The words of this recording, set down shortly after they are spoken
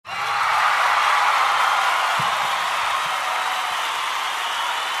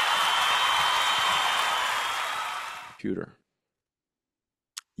computer.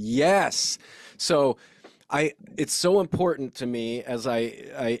 Yes. So it's so important to me as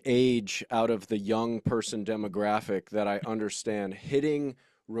I age out of the young person demographic that I understand hitting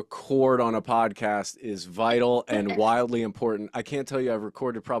record on a podcast is vital and wildly important. I can't tell you, I've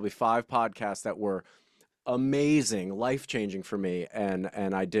recorded probably 5 podcasts that were amazing, life-changing for me, and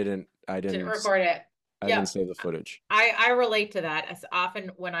To record it. I didn't Yep. save the footage. I relate to that as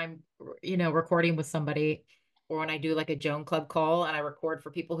often when I'm, recording with somebody or when I do like a Joan Club call and I record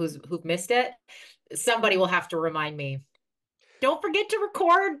for people who've missed it, somebody will have to remind me. Don't forget to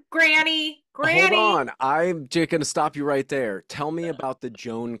record, Granny. Hold Granny. on, I'm just gonna stop you right there. Tell me about the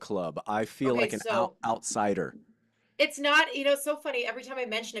Joan Club. I feel Okay, like an so outsider. it's not, it's so funny. Every time I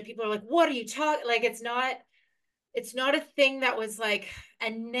mention it, people are like, "What are you talking?" Like it's not a thing that was like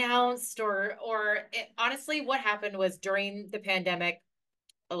announced honestly, what happened was during the pandemic,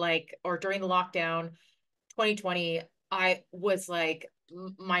 like, or during the lockdown 2020, I was like,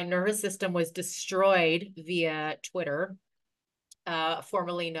 my nervous system was destroyed via Twitter,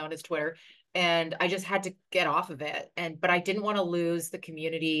 formerly known as Twitter. And I just had to get off of it. But I didn't want to lose the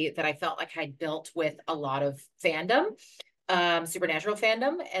community that I felt like I'd built with a lot of fandom, supernatural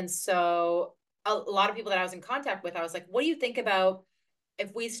fandom. And so a lot of people that I was in contact with, I was like, what do you think about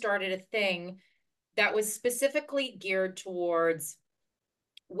if we started a thing that was specifically geared towards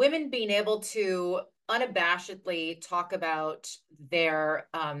women being able to unabashedly talk about their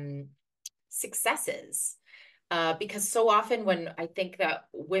successes? Because so often when I think that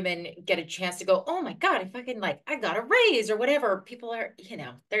women get a chance to go, oh my God, if I can, like, I got a raise or whatever, people are,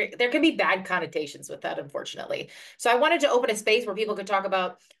 there can be bad connotations with that, unfortunately. So I wanted to open a space where people could talk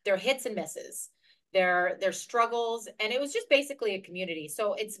about their hits and misses, their struggles, and it was just basically a community.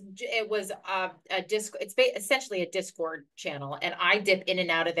 So it was a disc. It's essentially a Discord channel, and I dip in and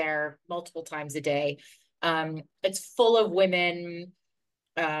out of there multiple times a day. It's full of women.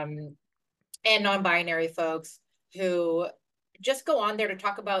 And non-binary folks who just go on there to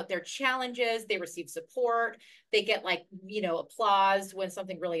talk about their challenges. They receive support. They get, like, applause when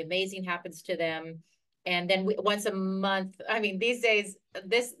something really amazing happens to them. And then once a month, I mean, these days,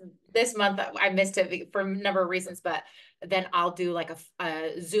 this month I missed it for a number of reasons, but then I'll do like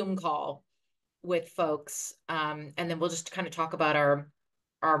a Zoom call with folks, and then we'll just kind of talk about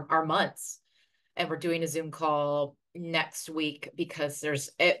our months. And we're doing a Zoom call next week because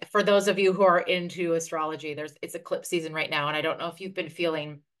for those of you who are into astrology, it's eclipse season right now, and I don't know if you've been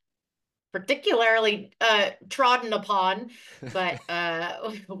feeling particularly trodden upon, but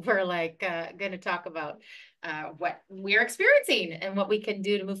we're like going to talk about what we're experiencing and what we can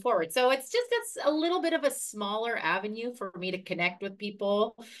do to move forward. So it's a little bit of a smaller avenue for me to connect with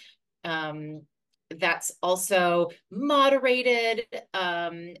people. Um, that's also moderated,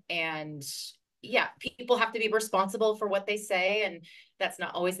 and yeah, people have to be responsible for what they say, and that's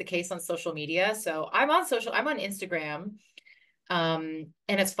not always the case on social media. So I'm on Instagram, and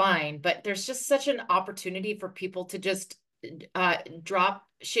it's fine, but there's just such an opportunity for people to just drop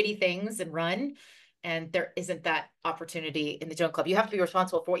shitty things and run, and there isn't that opportunity in the Joan Club. You have to be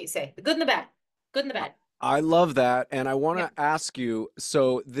responsible for what you say, the good and the bad. Good and the bad. I love that, and I want to Yep. ask you,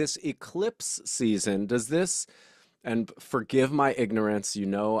 so this eclipse season, does this, and forgive my ignorance, It's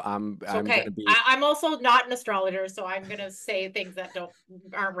I'm going to okay. be, I'm also not an astrologer, so I'm gonna say things that don't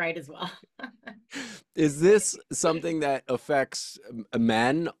aren't right as well. is this something that affects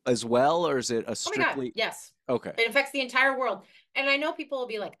men as well, or is it a Oh my God, strictly, yes. okay. It affects the entire world. And I know people will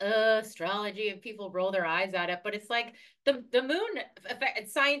be like, astrology, and people roll their eyes at it, but it's like the moon effect,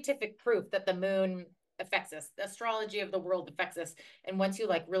 it's scientific proof that the moon affects us. The astrology of the world affects us. And once you,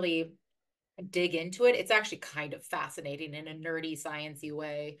 like, really dig into it, it's actually kind of fascinating in a nerdy, sciencey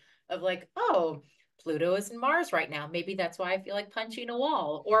way of like, oh, Pluto is in Mars right now. Maybe that's why I feel like punching a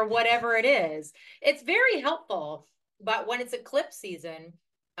wall or whatever it is. It's very helpful. But when it's eclipse season,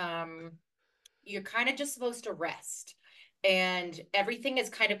 um, you're kind of just supposed to rest. And everything is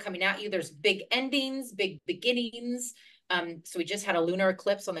kind of coming at you. There's big endings, big beginnings. So we just had a lunar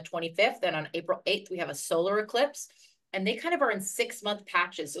eclipse on the 25th, and on April 8th, we have a solar eclipse. And they kind of are in 6 month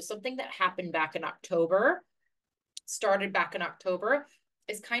patches. So something that happened back in October, started back in October,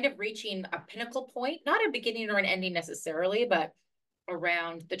 is kind of reaching a pinnacle point, not a beginning or an ending necessarily, but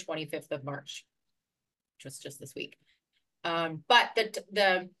around the 25th of March, which was just this week. But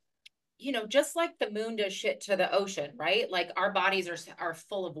just like the moon does shit to the ocean, right? Like, our bodies are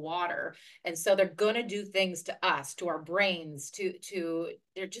full of water, and so they're gonna do things to us, to our brains, to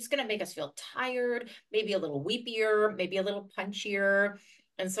they're just gonna make us feel tired, maybe a little weepier, maybe a little punchier.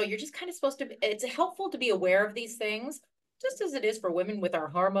 And so you're just kind of supposed to. It's helpful to be aware of these things, just as it is for women with our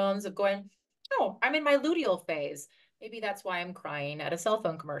hormones of going, oh, I'm in my luteal phase. Maybe that's why I'm crying at a cell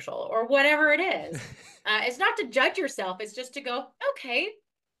phone commercial or whatever it is. It's not to judge yourself, it's just to go, okay,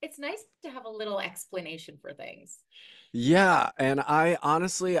 it's nice to have a little explanation for things. Yeah, and I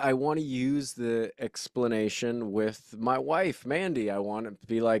honestly I want to use the explanation with my wife, Mandy. I want to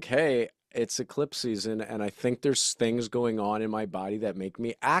be like, "Hey, it's eclipse season and I think there's things going on in my body that make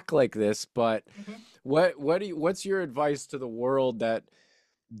me act like this, but Mm-hmm. what's your advice to the world that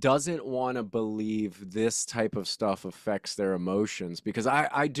doesn't want to believe this type of stuff affects their emotions? Because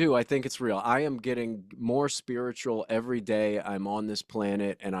I do. I think it's real. I am getting more spiritual every day. I'm on this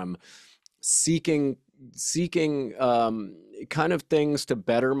planet and I'm seeking kind of things to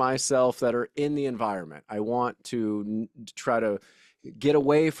better myself that are in the environment. I want to try to get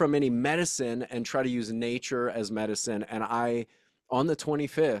away from any medicine and try to use nature as medicine. And I, on the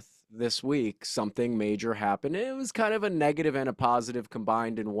 25th this week, something major happened. It was kind of a negative and a positive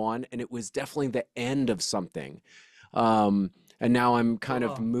combined in one, and it was definitely the end of something. And now I'm kind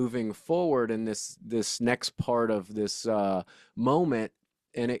of Cool. moving forward in this next part of this moment,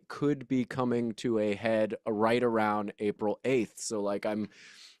 and it could be coming to a head right around April 8th. So like I'm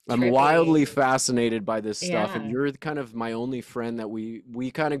Trippy. wildly fascinated by this stuff, and Yeah. you're kind of my only friend that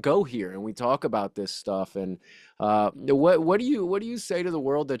we kind of go here and we talk about this stuff. And what do you say to the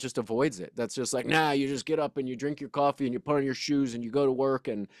world that just avoids it? That's just like, nah, you just get up and you drink your coffee and you put on your shoes and you go to work,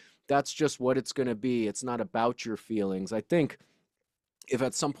 and that's just what it's going to be. It's not about your feelings. I think if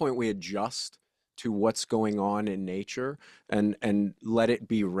at some point we adjust to what's going on in nature and let it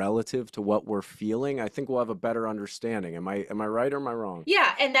be relative to what we're feeling, I think we'll have a better understanding. Am I right or am I wrong?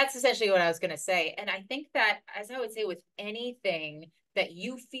 Yeah, and that's essentially what I was going to say. And I think that, as I would say, with anything that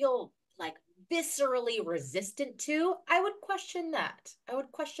you feel like viscerally resistant to, I would question that. I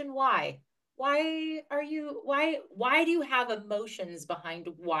would question why. Why do you have emotions behind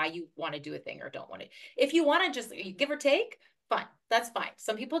why you want to do a thing or don't want to? If you want to just give or take, fine. That's fine.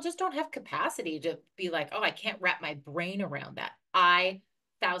 Some people just don't have capacity to be like, oh, I can't wrap my brain around that. I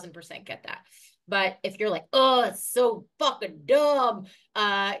 1,000% get that. But if you're like, oh, it's so fucking dumb,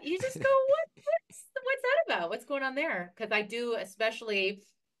 you just go, what's that about? What's going on there? Because I do, especially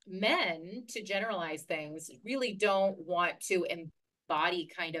men, to generalize things, really don't want to embody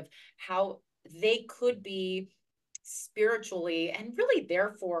kind of how they could be spiritually and really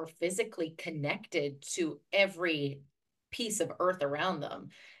therefore physically connected to every piece of earth around them.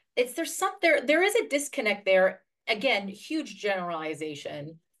 There is a disconnect there. Again, huge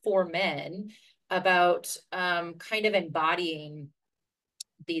generalization for men about kind of embodying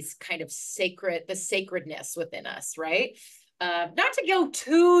these kind of the sacredness within us, right? Not to go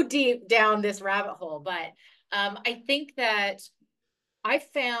too deep down this rabbit hole, but I think that I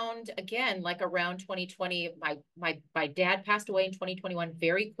found, again, like around 2020, my dad passed away in 2021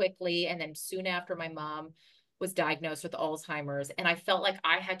 very quickly, and then soon after my mom was diagnosed with Alzheimer's, and I felt like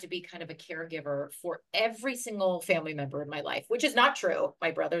I had to be kind of a caregiver for every single family member in my life, which is not true. My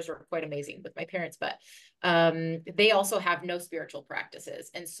brothers are quite amazing with my parents, but they also have no spiritual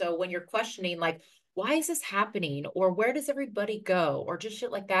practices. And so when you're questioning, like, why is this happening, or where does everybody go, or just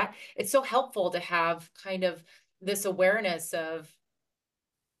shit like that, it's so helpful to have kind of this awareness of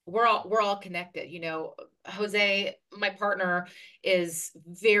we're all connected. Jose, my partner, is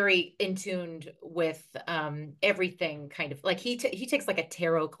very in tuned with everything, kind of like he takes like a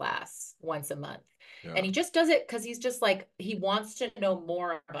tarot class once a month, Yeah. and he just does it because he's just like he wants to know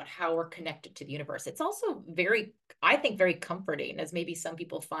more about how we're connected to the universe. It's also very, I think, very comforting, as maybe some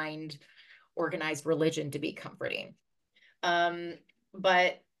people find organized religion to be comforting. um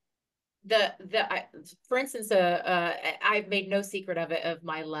but the for instance, I've made no secret of it, of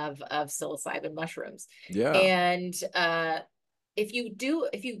my love of psilocybin mushrooms. Yeah. And if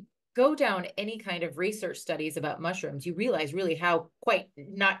you go down any kind of research studies about mushrooms, you realize really how, quite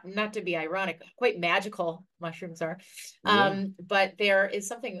not to be ironic, quite magical mushrooms are. Yeah. But there is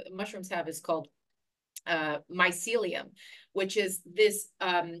something mushrooms have is called mycelium, which is this,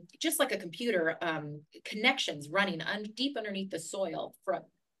 just like a computer, connections running deep underneath the soil from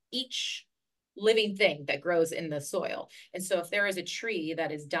each living thing that grows in the soil. And so if there is a tree that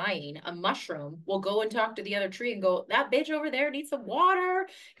is dying, a mushroom will go and talk to the other tree and go, that bitch over there needs some water.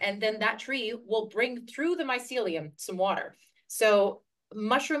 And then that tree will bring through the mycelium some water. So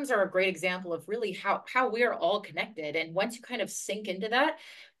mushrooms are a great example of really how we're all connected. And once you kind of sink into that,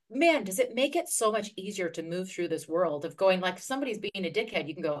 man, does it make it so much easier to move through this world of going, like, if somebody's being a dickhead,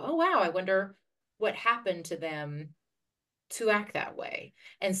 you can go, oh, wow, I wonder what happened to them to act that way.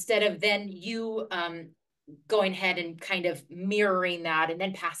 Instead of then you going ahead and kind of mirroring that and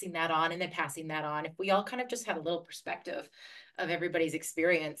then passing that on and then passing that on. If we all kind of just had a little perspective of everybody's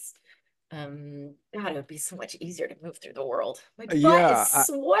experience, God, it would be so much easier to move through the world. My butt is Yeah,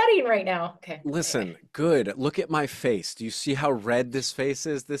 sweating right now. Okay, anyway. listen, good. Look at my face. Do you see how red this face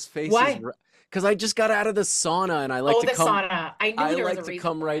is? This face is Why? because I just got out of the sauna and Oh, the sauna. I knew I there was like a to reason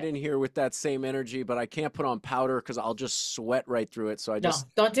come for right it. in here with that same energy, but I can't put on powder because I'll just sweat right through it. So No,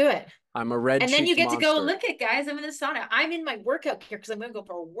 don't do it. I'm a And then you red-cheeked get to go monster. look at guys. I'm in the sauna. I'm in my workout gear because I'm going to go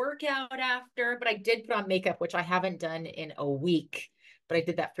for a workout after. But I did put on makeup, which I haven't done in a week. But I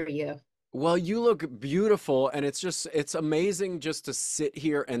did that for you. Well, you look beautiful, and it's amazing just to sit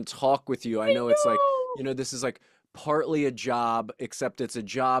here and talk with you. I I know it's like, know. this is like partly a job, except it's a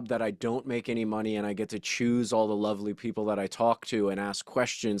job that I don't make any money, and I get to choose all the lovely people that I talk to and ask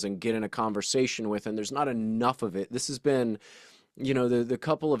questions and get in a conversation with, and there's not enough of it. This has been, the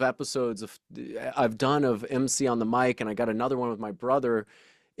couple of episodes I've done of MC on the mic, and I got another one with my brother.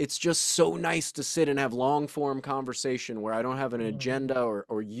 It's just so nice to sit and have long form conversation where I don't have an Mm, agenda,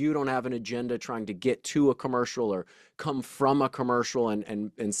 or you don't have an agenda trying to get to a commercial or come from a commercial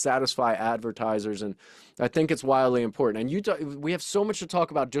and satisfy advertisers. And I think it's wildly important. And we have so much to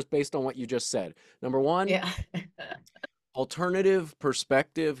talk about just based on what you just said. Number one, yeah. alternative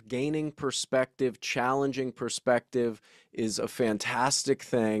perspective, gaining perspective, challenging perspective is a fantastic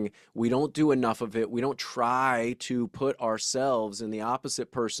thing. We don't do enough of it. We don't try to put ourselves in the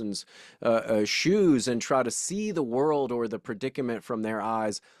opposite person's shoes and try to see the world or the predicament from their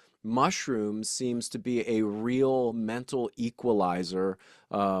eyes. Mushrooms seems to be a real mental equalizer.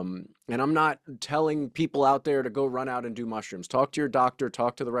 And I'm not telling people out there to go run out and do mushrooms. Talk to your doctor,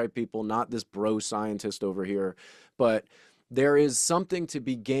 talk to the right people, not this bro scientist over here. But there is something to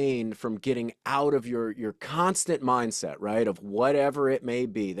be gained from getting out of your constant mindset, right? Of whatever it may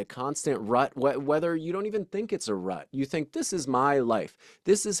be, the constant rut, whether you don't even think it's a rut. You think this is my life.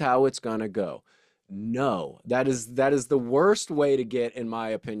 This is how it's going to go. No, that is the worst way to get, in my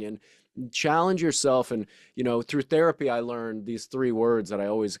opinion. Challenge yourself. And through therapy I learned these three words that I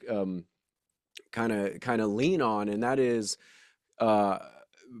always kind of lean on, and that is uh,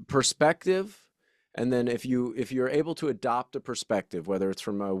 perspective. And then if you're able to adopt a perspective, whether it's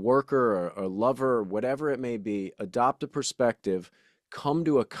from a worker or a lover or whatever it may be, adopt a perspective, come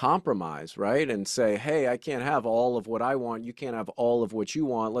to a compromise, right? And say, hey, I can't have all of what I want, you can't have all of what you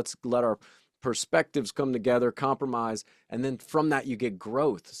want. Let's let our perspectives come together, compromise, and then from that you get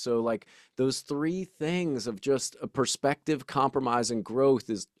growth. So like those three things of just a perspective, compromise, and growth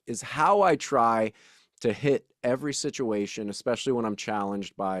is how I try to hit every situation, especially when I'm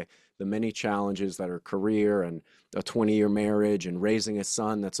challenged by the many challenges that are career and a 20-year marriage and raising a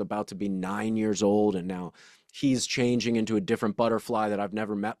son that's about to be 9 years old. And now he's changing into a different butterfly that I've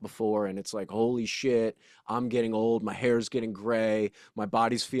never met before. And it's like, holy shit, I'm getting old. My hair's getting gray. My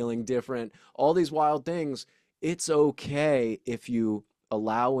body's feeling different. All these wild things. It's okay if you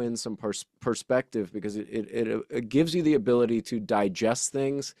allow in some perspective, because it gives you the ability to digest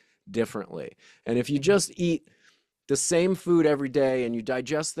things differently. And if you Mhm. just eat the same food every day and you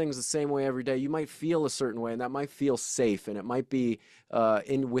digest things the same way every day, you might feel a certain way, and that might feel safe, and it might be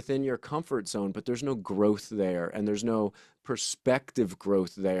in within your comfort zone, but there's no growth there, and there's no perspective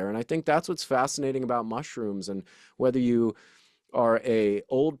growth there. And I think that's what's fascinating about mushrooms. And whether you are a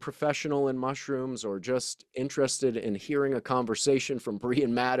old professional in mushrooms or just interested in hearing a conversation from Bree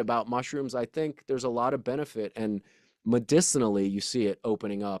and Matt about mushrooms, I think there's a lot of benefit. And medicinally, you see it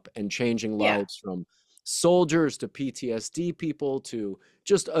opening up and changing Yeah. lives, from soldiers to PTSD people to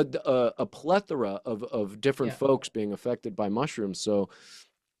just a plethora of different Yeah. folks being affected by mushrooms. So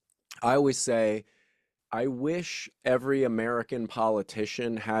I always say, I wish every American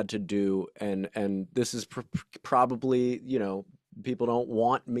politician had to do, and this is probably, people don't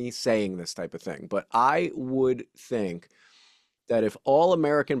want me saying this type of thing, but I would think that if all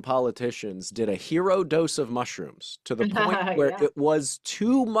American politicians did a hero dose of mushrooms to the point where Yeah. it was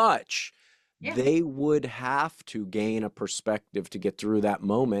too much, Yeah. they would have to gain a perspective to get through that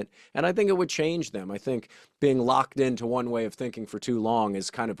moment. And I think it would change them. I think being locked into one way of thinking for too long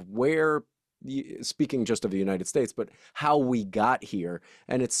is kind of where, speaking just of the United States, but how we got here.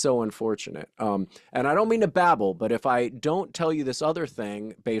 And it's so unfortunate. And I don't mean to babble, but if I don't tell you this other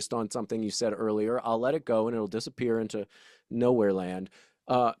thing based on something you said earlier, I'll let it go and it'll disappear into nowhere land.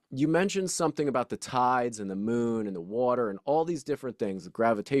 You mentioned something about the tides and the moon and the water and all these different things, the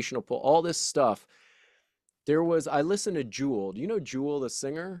gravitational pull, all this stuff. I listened to Jewel. Do you know Jewel, the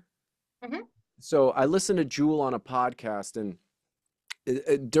singer? Hmm. So I listened to Jewel on a podcast, and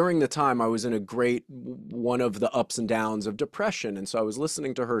during the time I was in a great one of the ups and downs of depression. And so I was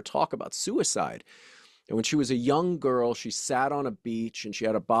listening to her talk about suicide. And when she was a young girl, she sat on a beach and she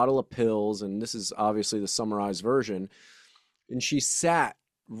had a bottle of pills. And this is obviously the summarized version. And she sat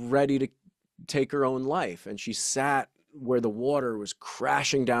ready to take her own life. And she sat where the water was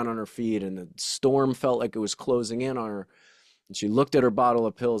crashing down on her feet and the storm felt like it was closing in on her. And she looked at her bottle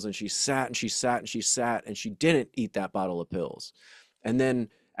of pills and she sat and she sat and she sat and she didn't eat that bottle of pills. And then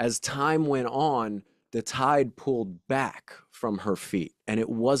as time went on, the tide pulled back from her feet and it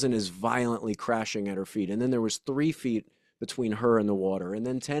wasn't as violently crashing at her feet. And then there was 3 feet between her and the water, and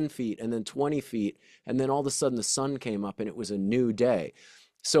then 10 feet, and then 20 feet. And then all of a sudden the sun came up and it was a new day.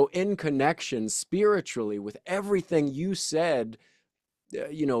 So, in connection spiritually with everything you said,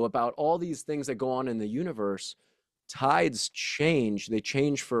 about all these things that go on in the universe, tides change. They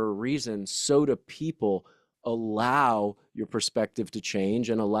change for a reason. So do people. Allow your perspective to change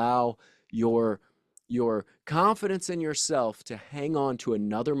and allow your your confidence in yourself to hang on to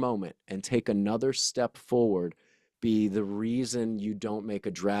another moment and take another step forward be the reason you don't make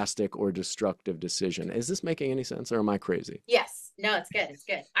a drastic or destructive decision. Is this making any sense or am I crazy? Yes. No, it's good. It's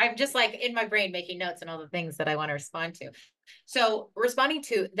good. I'm just like in my brain making notes and all the things that I want to respond to. So, responding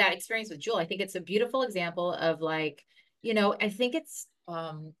to that experience with Jewel, I think it's a beautiful example of like, I think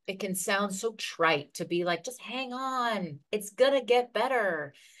it can sound so trite to be like, just hang on, it's gonna get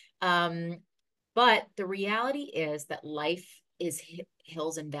better. Um, but the reality is that life is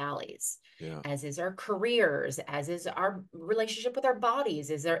hills and valleys, Yeah. as is our careers, as is our relationship with our bodies,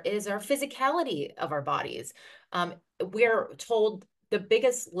 is our physicality of our bodies. We're told the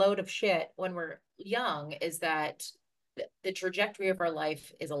biggest load of shit when we're young is that the trajectory of our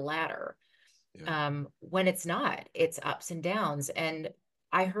life is a ladder. Yeah. When it's not, it's ups and downs. And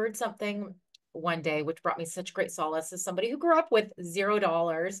I heard something one day which brought me such great solace as somebody who grew up with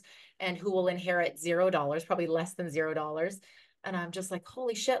 $0 and who will inherit $0, probably less than $0. And I'm just like,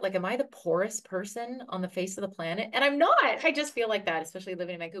 holy shit, like, am I the poorest person on the face of the planet? And I'm not. I just feel like that, especially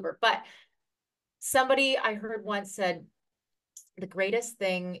living in Vancouver. But somebody I heard once said, the greatest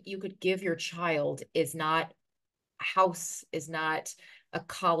thing you could give your child is not a house, is not a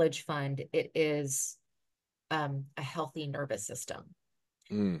college fund. It is a healthy nervous system,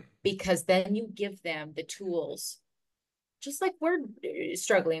 Mm. because then you give them the tools, just like we're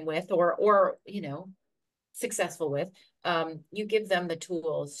struggling with, or successful with. You give them the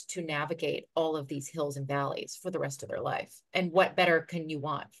tools to navigate all of these hills and valleys for the rest of their life. And what better can you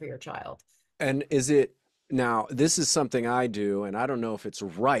want for your child? And is it now, this is something I do, and I don't know if it's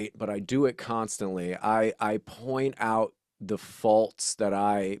right, but I do it constantly. I point out the faults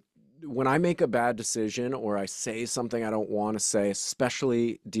that when I make a bad decision or I say something I don't want to say,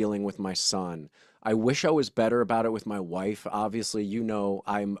 especially dealing with my son. I wish I was better about it with my wife. Obviously,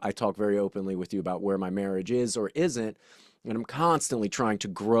 I talk very openly with you about where my marriage is or isn't, and I'm constantly trying to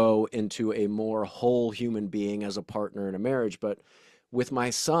grow into a more whole human being as a partner in a marriage, but with my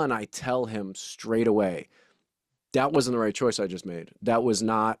son, I tell him straight away, that wasn't the right choice I just made. That was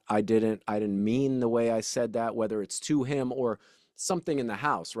not, I didn't mean the way I said that, whether it's to him or something in the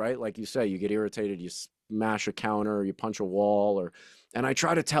house, right? Like you say, you get irritated, you smash a counter, you punch a wall, and I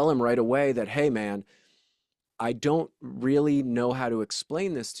try to tell him right away that, hey, man, I don't really know how to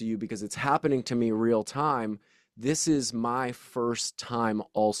explain this to you because it's happening to me real time. This is my first time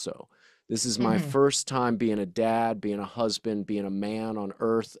also. This is my Mm-hmm. first time being a dad, being a husband, being a man on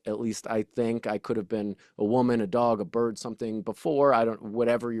earth. At least I think I could have been a woman, a dog, a bird, something before. I don't,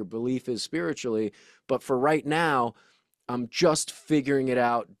 whatever your belief is spiritually. But for right now, I'm just figuring it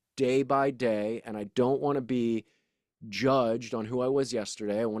out day by day. And I don't want to be judged on who I was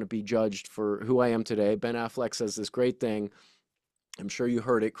yesterday. I want to be judged for who I am today. Ben Affleck says this great thing. I'm sure you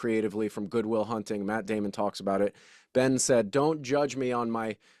heard it creatively from Good Will Hunting. Matt Damon talks about it. Ben said, "Don't judge me on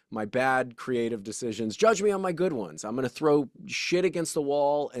my bad creative decisions. Judge me on my good ones. I'm going to throw shit against the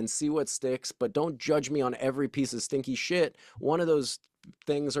wall and see what sticks, but don't judge me on every piece of stinky shit. One of those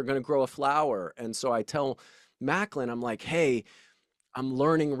things are going to grow a flower." And so I tell Macklin, I'm like, "Hey, I'm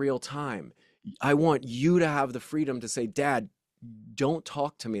learning real time. I want you to have the freedom to say, Dad, don't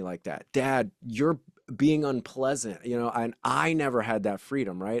talk to me like that. Dad, you're being unpleasant, and I never had that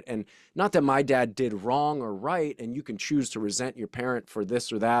freedom, right? And not that my dad did wrong or right, and you can choose to resent your parent for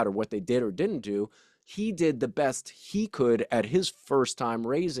this or that or what they did or didn't do. He did the best he could at his first time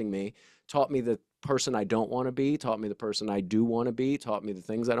raising me, taught me the person I don't want to be, taught me the person I do want to be, taught me the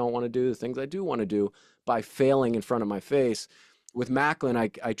things I don't want to do, the things I do want to do by failing in front of my face. With Macklin,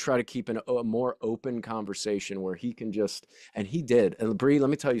 I try to keep a more open conversation where he can just, and he did. And Bree, let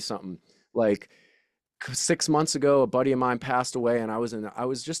me tell you something. Like 6 months ago, a buddy of mine passed away, and I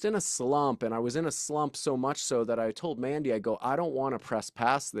was just in a slump, and I was in a slump so much so that I told Mandy, I go, I don't want to press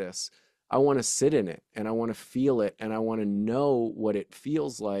past this. I want to sit in it, and I want to feel it, and I want to know what it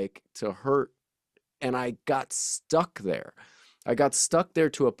feels like to hurt. And I got stuck there. I got stuck there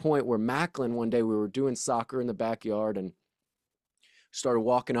to a point where Macklin, one day we were doing soccer in the backyard and started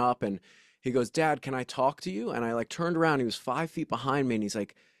walking up, and he goes, "Dad, can I talk to you?" And I like turned around. He was 5 feet behind me, and he's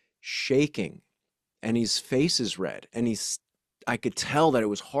like shaking, and his face is red, and I could tell that it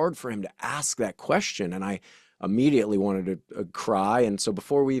was hard for him to ask that question, and I immediately wanted to cry. And so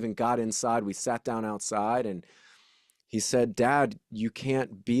before we even got inside, we sat down outside, and he said, "Dad, you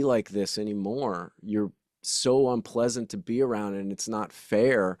can't be like this anymore. You're so unpleasant to be around, and it's not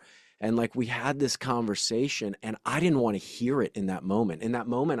fair." And like we had this conversation, and I didn't want to hear it in that moment. In that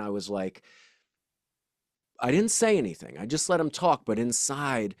moment, I was like, I didn't say anything. I just let him talk, but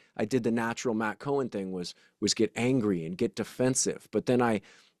inside, I did the natural Matt Cohen thing, was get angry and get defensive. But then I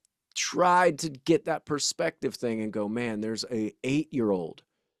tried to get that perspective thing and go, man, there's a 8-year-old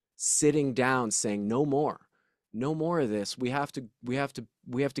sitting down saying, no more, no more of this. We have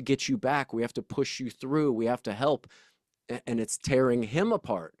to get you back. We have to push you through. We have to help. And it's tearing him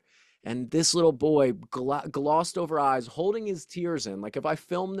apart. And this little boy glossed over eyes, holding his tears in. Like if I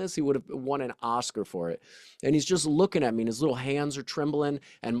filmed this, he would have won an Oscar for it. And he's just looking at me, and his little hands are trembling,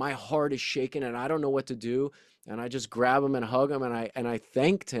 and my heart is shaking, and I don't know what to do. And I just grab him and hug him, and I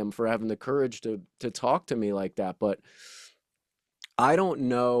thanked him for having the courage to talk to me like that. But I don't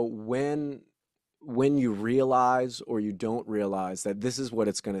know when you realize or you don't realize that this is what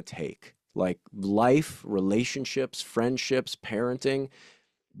it's going to take. Like life, relationships, friendships, parenting,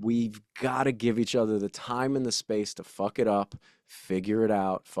 we've got to give each other the time and the space to fuck it up, figure it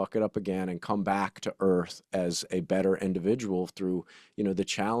out, fuck it up again, and come back to earth as a better individual through, the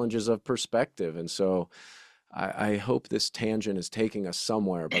challenges of perspective. And so I hope this tangent is taking us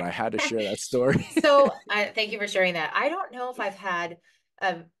somewhere, but I had to share that story. So I thank you for sharing that. I don't know if I've had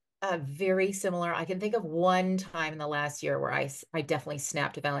a a very similar. I can think of one time in the last year where I definitely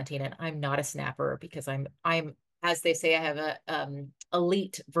snapped to Valentina, and I'm not a snapper because I'm as they say, I have a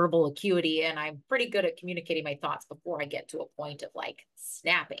elite verbal acuity, and I'm pretty good at communicating my thoughts before I get to a point of like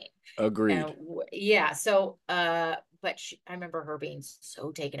snapping. Agreed. And yeah, so but I remember her being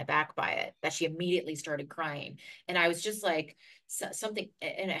so taken aback by it that she immediately started crying, and I was just like something,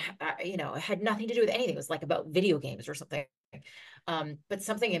 and it had nothing to do with anything. It was like about video games or something. But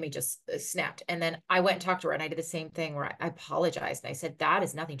something in me just snapped, and then I went and talked to her, and I did the same thing where I apologized and I said that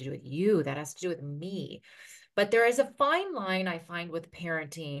has nothing to do with you. That has to do with me. But there is a fine line I find with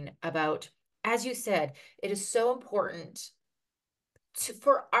parenting about, as you said, it is so important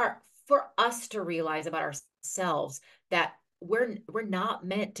for us to realize about ourselves that we're not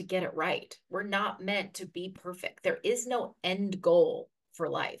meant to get it right. We're not meant to be perfect. There is no end goal for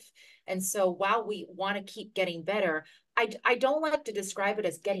life. And so while we want to keep getting better, I don't like to describe it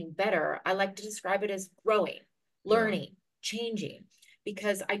as getting better. I like to describe it as growing, Yeah. learning, changing,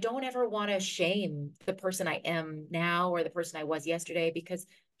 because I don't ever want to shame the person I am now or the person I was yesterday, because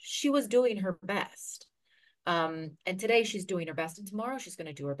she was doing her best. And today she's doing her best, and tomorrow she's going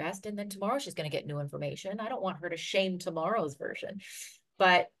to do her best, and then tomorrow she's going to get new information. I don't want her to shame tomorrow's version.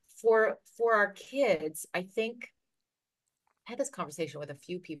 But for our kids, I think I had this conversation with a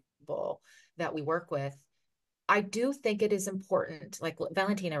few people that we work with. I do think it is important. Like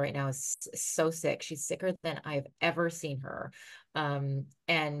Valentina right now is so sick. She's sicker than I've ever seen her.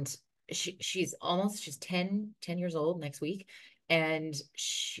 And she's 10 years old next week. And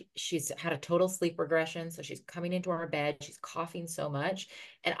she's had a total sleep regression. So she's coming into our bed. She's coughing so much.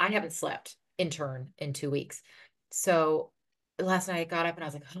 And I haven't slept in turn in 2 weeks. So last night I got up and I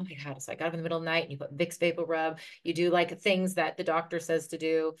was like, oh my God. So I got up in the middle of the night, and you put Vicks Vapor Rub. You do like things that the doctor says to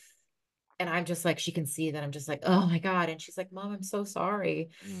do, and I'm just like, she can see that I'm just like, oh my God. And she's like, Mom, I'm so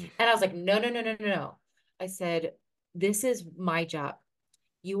sorry. Mm. And I was like, no, no, no, no, no, no. I said, this is my job.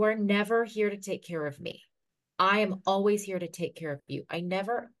 You are never here to take care of me. I am always here to take care of you.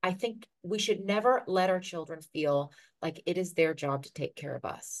 I think we should never let our children feel like it is their job to take care of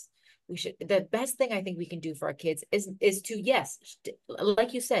us. The best thing I think we can do for our kids is to, yes,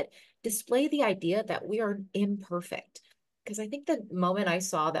 like you said, display the idea that we are imperfect. Because I think the moment I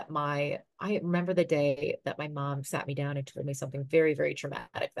saw that I remember the day that my mom sat me down and told me something very, very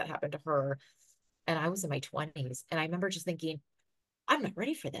traumatic that happened to her. And I was in my 20s. And I remember just thinking, I'm not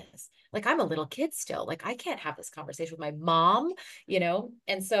ready for this. Like, I'm a little kid still. Like, I can't have this conversation with my mom.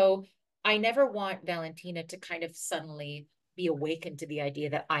 And so I never want Valentina to kind of suddenly be awakened to the idea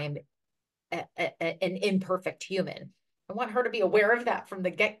that I am an imperfect human. I want her to be aware of that from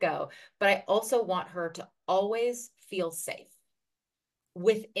the get-go, but I also want her to always feel safe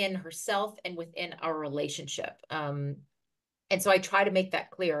within herself and within our relationship. And so I try to make that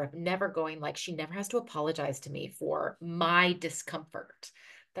clear of never going like, she never has to apologize to me for my discomfort.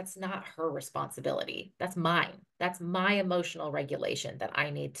 That's not her responsibility. That's mine. That's my emotional regulation that I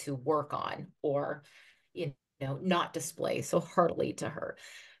need to work on or, you not display so heartily to her.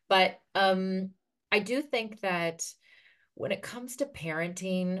 But I do think that when it comes to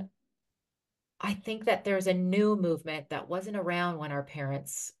parenting, I think that there's a new movement that wasn't around when our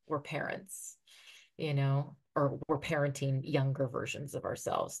parents were parents, or were parenting younger versions of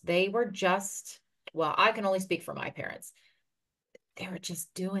ourselves. They were just, well, I can only speak for my parents. They were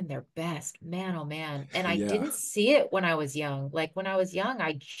just doing their best, man, oh man. And I Yeah. didn't see it when I was young. Like when I was young,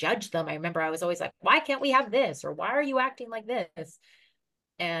 I judged them. I remember I was always like, why can't we have this? Or why are you acting like this?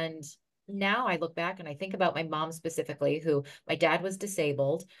 And now I look back and I think about my mom specifically, who my dad was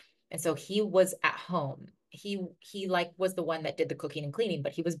disabled. And so he was at home. He like was the one that did the cooking and cleaning,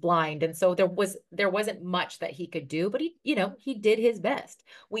 but he was blind. And so there wasn't much that he could do, but he did his best.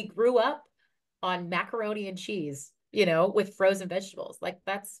 We grew up on macaroni and cheese, with frozen vegetables. Like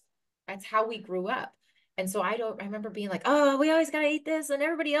that's how we grew up. And so I remember being like, oh, we always gotta eat this, and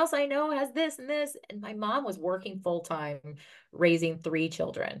everybody else I know has this and this. And my mom was working full time, raising three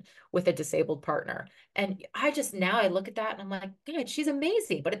children with a disabled partner. And now I look at that and I'm like, God, she's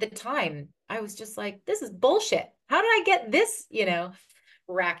amazing. But at the time, I was just like, this is bullshit. How did I get this,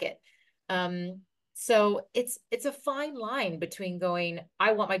 racket? Um, so it's a fine line between going,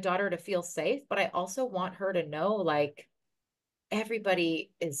 I want my daughter to feel safe, but I also want her to know like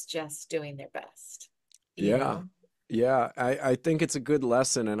everybody is just doing their best, you Yeah. know? Yeah. I think it's a good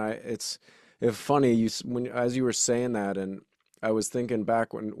lesson. And it's funny when, as you were saying that, and I was thinking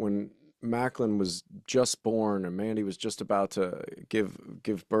back when Macklin was just born and Mandy was just about to give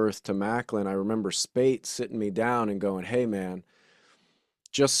birth to Macklin. I remember Spate sitting me down and going, "Hey man,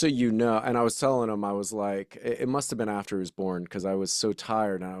 just so you know," and I was telling him, I was like, it must have been after he was born because I was so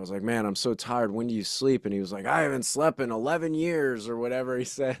tired. And I was like, man, I'm so tired. When do you sleep? And he was like, I haven't slept in 11 years or whatever he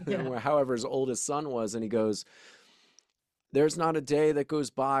said, Yeah. however his oldest son was. And he goes, there's not a day that goes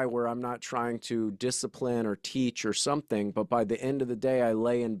by where I'm not trying to discipline or teach or something. But by the end of the day, I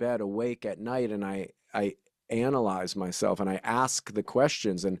lay in bed awake at night and I analyze myself and I ask the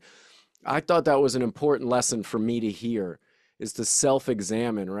questions. And I thought that was an important lesson for me to hear, is to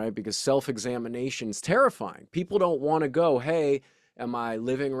self-examine, right? Because self-examination is terrifying. People don't want to go, hey, am I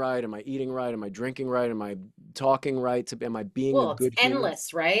living right? Am I eating right? Am I drinking right? Am I talking right? Am I being a Well, it's good human?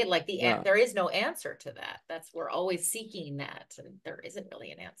 endless, right? Like Yeah. there is no answer to that. We're always seeking that, and there isn't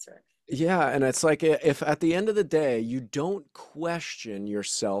really an answer. Yeah, and it's like if at the end of the day you don't question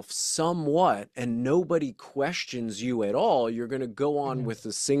yourself somewhat and nobody questions you at all, you're going to go on Mhm. with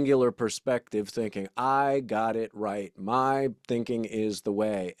a singular perspective thinking, I got it right. My thinking is the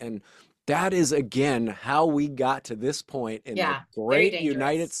way. And that is again how we got to this point in the Yeah, very great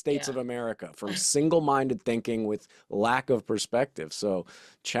United dangerous. States of Yeah. America, from single-minded thinking with lack of perspective. So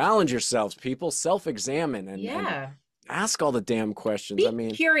challenge yourselves, people, self-examine and Yeah. ask all the damn questions. I Be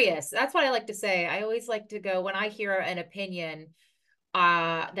mean, curious. That's what I like to say. I always like to go when I hear an opinion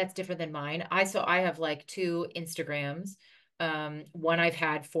that's different than mine. I have like two Instagrams. One I've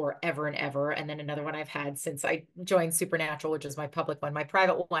had forever and ever, and then another one I've had since I joined Supernatural, which is my public one. My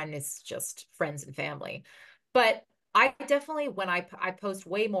private one is just friends and family. But I definitely, when I post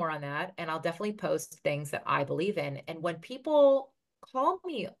way more on that, and I'll definitely post things that I believe in. And when people call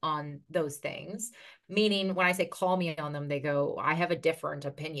me on those things, meaning when I say call me on them, they go, I have a different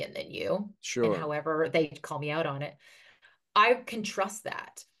opinion than you. And sure. however they call me out on it, I can trust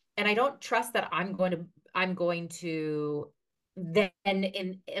that. And I don't trust that I'm going to then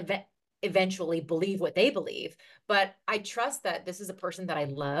eventually believe what they believe, but I trust that this is a person that I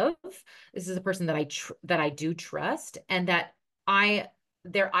love. This is a person that I do trust, and that I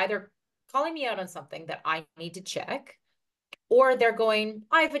they're either calling me out on something that I need to check, or they're going,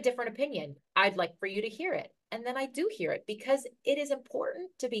 I have a different opinion. I'd like for you to hear it. And then I do hear it, because it is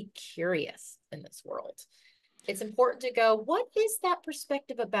important to be curious in this world. It's important to go, what is that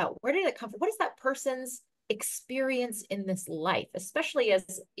perspective about? Where did it come from? What is that person's experience in this life? Especially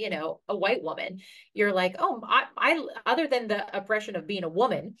as, a white woman, you're like, oh, I other than the oppression of being a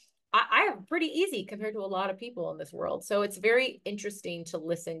woman, I have pretty easy compared to a lot of people in this world. So it's very interesting to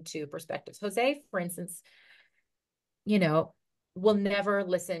listen to perspectives. Jose, for instance, you know, will never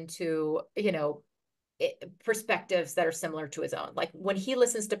listen to, perspectives that are similar to his own. Like when he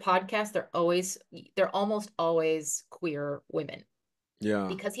listens to podcasts, they're almost always queer women, Yeah.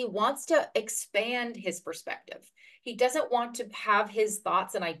 because he wants to expand his perspective. He doesn't want to have his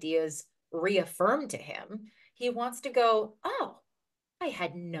thoughts and ideas reaffirmed to him. He wants to go, oh, I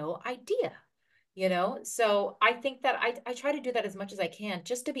had no idea. So I think that I try to do that as much as I can,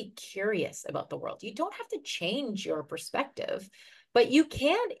 just to be curious about the world. You don't have to change your perspective, But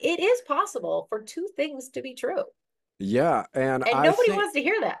it is possible for two things to be true. Yeah, and And I nobody think wants to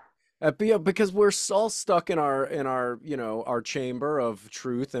hear that. yeah, because we're all stuck in our our chamber of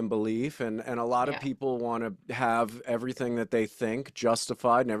truth and belief, and a lot of Yeah, people want to have everything that they think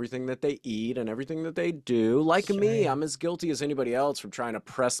justified and everything that they eat and everything that they do. Like me, sure. I'm as guilty as anybody else from trying to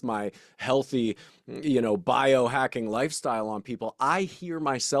press my healthy, biohacking lifestyle on people. I hear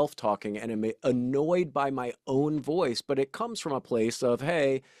myself talking and am annoyed by my own voice, but it comes from a place of,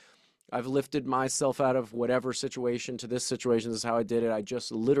 hey, I've lifted myself out of whatever situation to this situation. This is how I did it. I just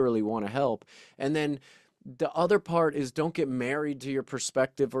literally want to help. And then the other part is, don't get married to your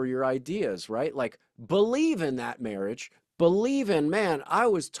perspective or your ideas, right? Like, believe in that marriage. Believe in, man, I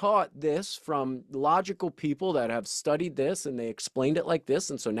was taught this from logical people that have studied this and they explained it like this.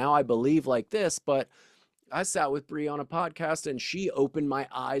 And so now I believe like this. But I sat with Bree on a podcast and she opened my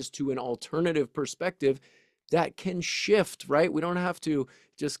eyes to an alternative perspective that can shift, right? We don't have to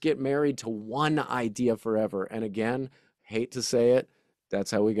just get married to one idea forever. And again, hate to say it, that's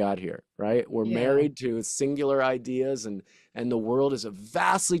how we got here, right? We're Yeah. married to singular ideas, and the world is a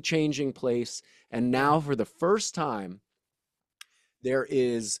vastly changing place. And Yeah. now for the first time, there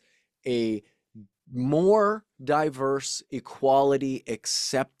is a more diverse, equality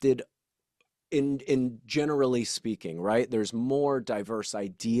accepted in generally speaking, right? There's more diverse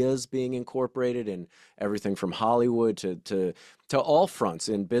ideas being incorporated in everything from Hollywood to all fronts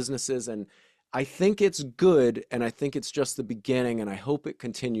in businesses. And I think it's good, and I think it's just the beginning, and I hope it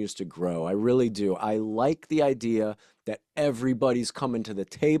continues to grow. I really do. I like the idea that everybody's coming to the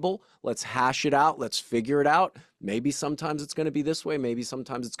table. Let's hash it out. Let's figure it out. Maybe sometimes it's going to be this way. Maybe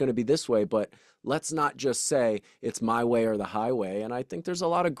sometimes it's going to be this way. But let's not just say it's my way or the highway. And I think there's a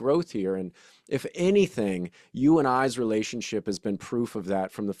lot of growth here. And if anything, you and I's relationship has been proof of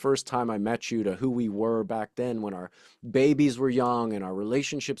that from the first time I met you to who we were back then when our babies were young and our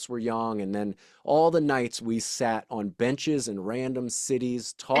relationships were young. And then all the nights we sat on benches in random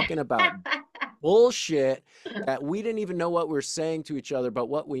cities talking about bullshit that we didn't even know what we were saying to each other. But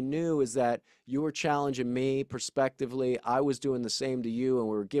what we knew is that you were challenging me prospectively. I was doing the same to you, and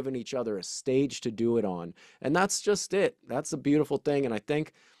we were giving each other a stage to do it on. And that's just it. That's a beautiful thing. And I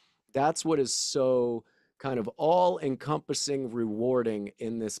think that's what is so kind of all encompassing rewarding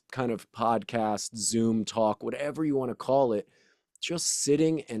in this kind of podcast, Zoom talk, whatever you want to call it. Just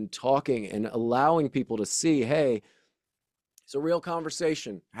sitting and talking and allowing people to see, hey, it's a real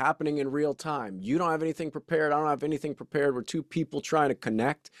conversation happening in real time. You don't have anything prepared. I don't have anything prepared. We're two people trying to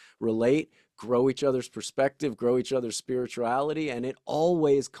connect, relate, grow each other's perspective, grow each other's spirituality, and it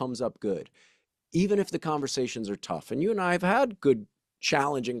always comes up good, even if the conversations are tough. And you and I have had good,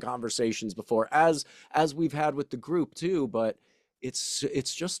 challenging conversations before, as we've had with the group too. But it's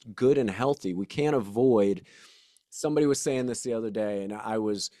just good and healthy. We can't avoid. Somebody was saying this the other day, and I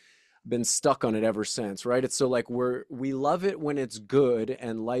was been stuck on it ever since, right? It's so like we love it when it's good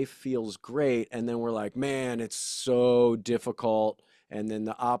and life feels great, and then we're like, man, it's so difficult, and then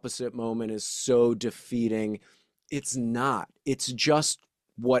the opposite moment is so defeating. It's not. It's just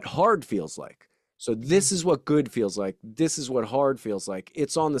what hard feels like. So this is what good feels like. This is what hard feels like.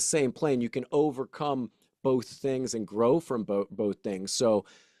 It's on the same plane. You can overcome both things and grow from both things. So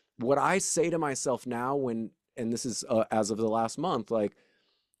what I say to myself now when, and this is as of the last month, like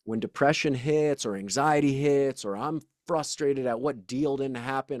when depression hits or anxiety hits, or I'm frustrated at what deal didn't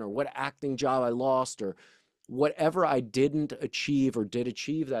happen or what acting job I lost or whatever I didn't achieve or did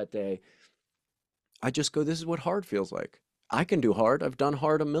achieve that day, I just go, this is what hard feels like. I can do hard. I've done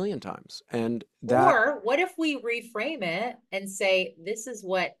hard a million times. And that Or what if we reframe it and say, this is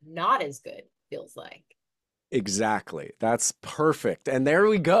what not as good feels like? exactly. That's perfect. And there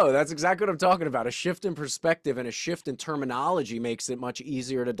we go. That's exactly what I'm talking about. A shift in perspective and a shift in terminology makes it much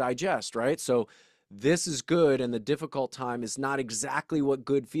easier to digest, right? So this is good, and the difficult time is not exactly what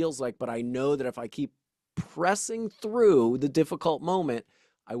good feels like, but I know that if I keep pressing through the difficult moment,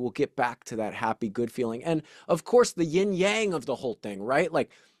 I will get back to that happy, good feeling. And of course, the yin yang of the whole thing, right?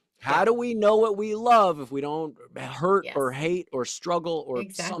 Like, how Yeah. do we know what we love if we don't hurt or Yes. hate or struggle or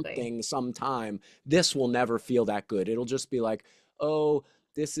Exactly. something sometime? This will never feel that good. It'll just be like, oh,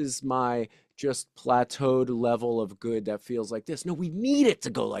 this is my just plateaued level of good that feels like this. No, we need it to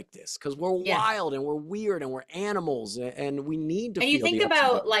go like this because we're Yeah. wild and we're weird and we're animals, and we need to And you feel think the ups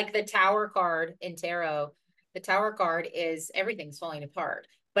and about downs. like the tower card in tarot, the tower card is everything's falling apart,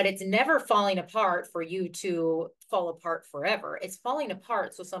 but it's never falling apart for you to fall apart forever. It's falling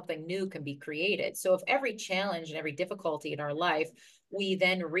apart so something new can be created. So if every challenge and every difficulty in our life, we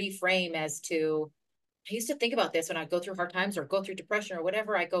then reframe as to I used to think about this when I go through hard times or go through depression or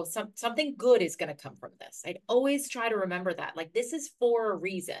whatever. I go, something good is going to come from this. I'd always try to remember that. Like, this is for a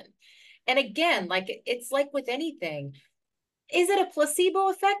reason. And again, like it's like with anything, is it a placebo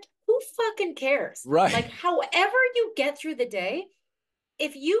effect? Who fucking cares? Right. Like, however you get through the day,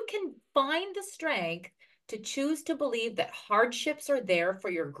 if you can find the strength to choose to believe that hardships are there for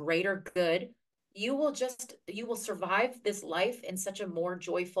your greater good, you will survive this life in such a more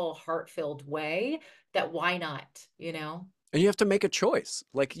joyful, heart-filled way that why not, you know? And you have to make a choice.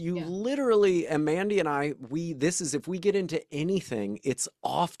 Like you Yeah. literally, and Mandy and I, this is, if we get into anything, it's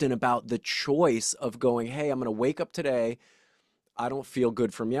often about the choice of going, hey, I'm going to wake up today. I don't feel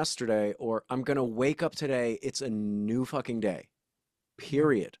good from yesterday, or I'm going to wake up today. It's a new fucking day, Mhm.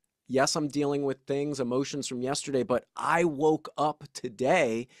 period. Yes, I'm dealing with things, emotions from yesterday, but I woke up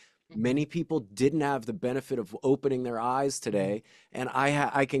today. Mhm. Many people didn't have the benefit of opening their eyes Mhm. today, and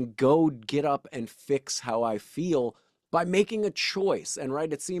I can go get up and fix how I feel by making a choice. And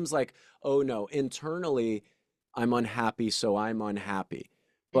right, it seems like, oh no, internally I'm unhappy, so I'm unhappy.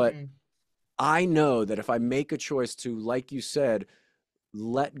 But Mhm. I know that if I make a choice to, like you said,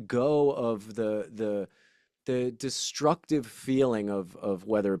 let go of the destructive feeling of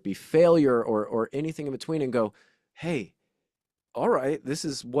whether it be failure or anything in between, and go, hey, all right, this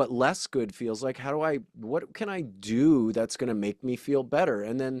is what less good feels like. What can I do that's going to make me feel better?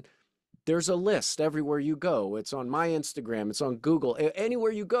 And then there's a list everywhere you go. It's on my Instagram, it's on Google,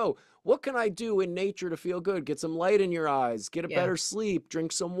 anywhere you go. What can I do in nature to feel good? Get some light in your eyes, get a Yeah. better sleep,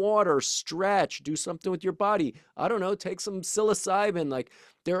 drink some water, stretch, do something with your body. I don't know, take some psilocybin. Like,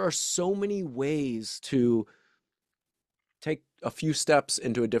 there are so many ways to take a few steps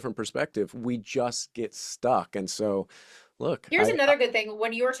into a different perspective. We just get stuck. And so, look, Here's another good thing.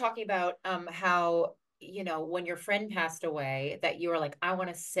 When you were talking about how, when your friend passed away, that you were like, I want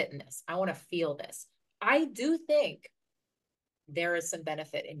to sit in this. I want to feel this. I do think there is some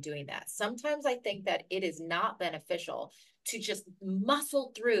benefit in doing that. Sometimes I think that it is not beneficial to just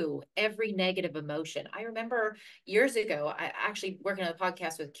muscle through every negative emotion. I remember years ago, I actually working on a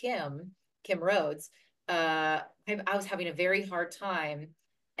podcast with Kim Rhodes. I was having a very hard time.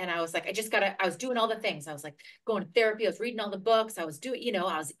 And I was like, I was doing all the things. I was like going to therapy. I was reading all the books. I was doing,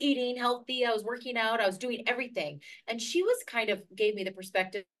 I was eating healthy. I was working out. I was doing everything. And she was kind of gave me the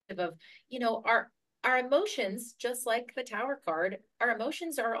perspective of, our emotions, just like the tower card, our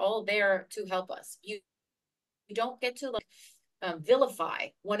emotions are all there to help us. You don't get to like vilify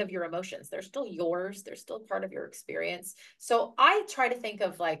one of your emotions. They're still yours. They're still part of your experience. So I try to think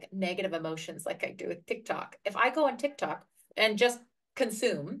of like negative emotions like I do with TikTok. If I go on TikTok and just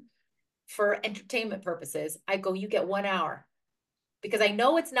consume for entertainment purposes, I go, you get 1 hour because I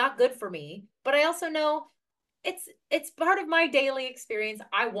know it's not good for me, but I also know it's part of my daily experience.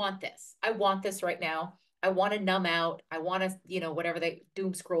 I want this. I want this right now. I want to numb out. I want to, whatever they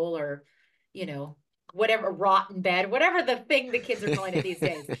doom scroll or, you know, whatever rot in bed, whatever the thing the kids are calling it these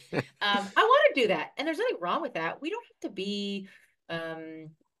days. I want to do that. And there's nothing wrong with that. We don't have to be um,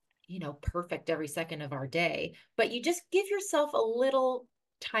 perfect every second of our day, but you just give yourself a little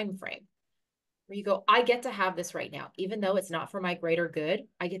time frame where you go, I get to have this right now, even though it's not for my greater good,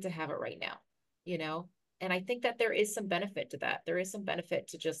 I get to have it right now, you know? And I think that there is some benefit to that. There is some benefit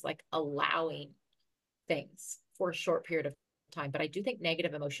to just like allowing things for a short period of time. But I do think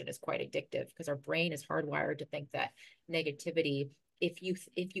negative emotion is quite addictive because our brain is hardwired to think that negativity, if you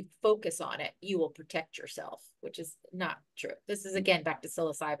focus on it, you will protect yourself, which is not true. This is again back to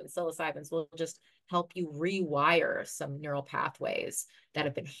psilocybin. Psilocybins will just help you rewire some neural pathways that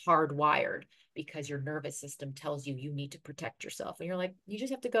have been hardwired because your nervous system tells you you need to protect yourself. And you're like, you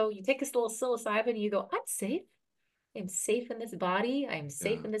just have to go, you take this little psilocybin and you go, I'm safe. I'm safe in this body. I'm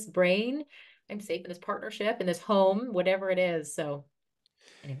safe Yeah. in this brain. I'm safe in this partnership, in this home, whatever it is. So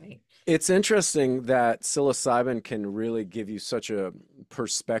anyway, It's interesting that psilocybin can really give you such a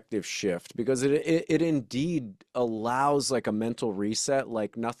perspective shift, because it indeed allows like a mental reset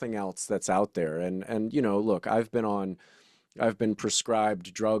like nothing else that's out there. And look, I've been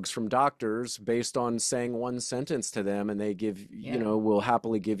prescribed drugs from doctors based on saying one sentence to them, and they yeah. will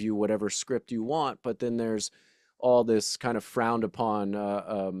happily give you whatever script you want. But then there's all this kind of frowned upon,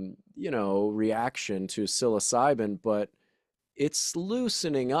 reaction to psilocybin, but it's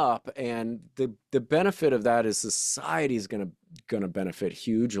loosening up, and the benefit of that is society is going to benefit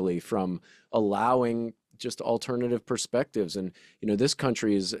hugely from allowing just alternative perspectives. And this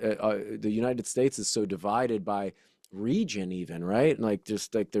country is the United States is so divided by region, even, right? And like,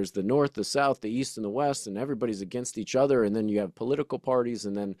 just like, there's the north, the south, the east, and the west, and everybody's against each other. And then you have political parties,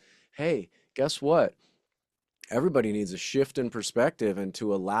 and then, hey, guess what? everybody needs a shift in perspective and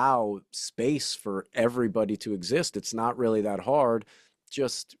to allow space for everybody to exist. It's not really that hard.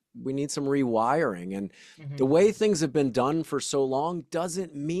 Just we need some rewiring. And the Mm-hmm. way things have been done for so long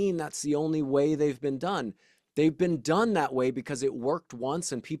doesn't mean that's the only way they've been done. They've been done that way because it worked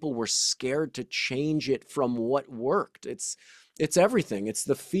once and people were scared to change it from what worked. It's everything. It's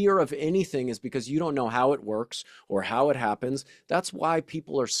the fear of anything is because you don't know how it works or how it happens. That's why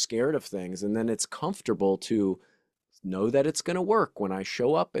people are scared of things. And then it's comfortable to know that it's going to work. When I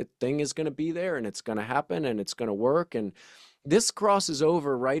show up, a thing is going to be there and it's going to happen and it's going to work. And this crosses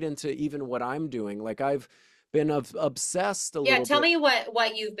over right into even what I'm doing. Like I've been obsessed a Yeah, little tell bit. me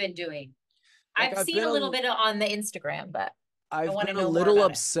what you've been doing. Like I've seen a little bit on the Instagram, but I I've want to been a know more little about it.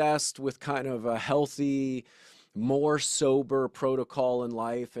 obsessed with kind of a healthy, more sober protocol in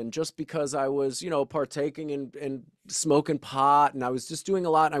life. And just because I was, partaking in smoking pot and I was just doing a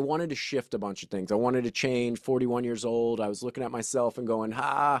lot and I wanted to shift a bunch of things. I wanted to change, 41 years old. I was looking at myself and going,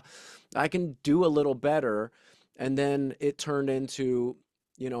 I can do a little better. And then it turned into,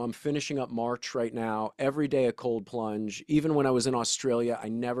 I'm finishing up March right now. Every day a cold plunge. Even when I was in Australia, I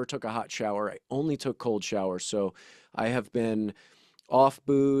never took a hot shower. I only took cold showers. So I have been off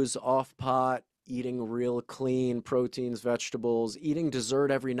booze, off pot, eating real clean proteins, vegetables, eating dessert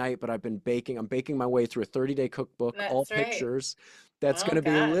every night, but I've been baking. I'm baking my way through a 30-day cookbook, all That's right. pictures. That's going Oh to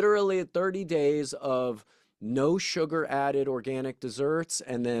be gosh. literally 30 days of no sugar added organic desserts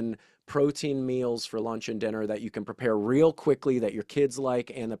and then protein meals for lunch and dinner that you can prepare real quickly that your kids like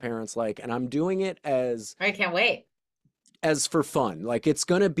and the parents like. And I'm doing it I can't wait. as for fun. Like it's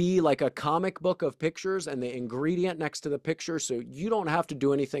going to be like a comic book of pictures and the ingredient next to the picture. So you don't have to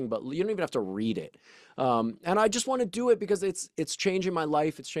do anything, but you don't even have to read it. And I just want to do it because it's changing my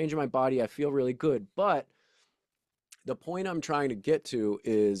life. It's changing my body. I feel really good. But the point I'm trying to get to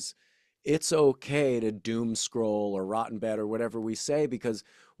is it's okay to doom scroll or rotten bed or whatever we say because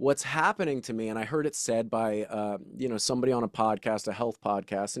what's happening to me, and I heard it said by somebody on a podcast, a health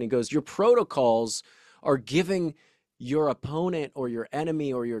podcast, and he goes, your protocols are giving your opponent or your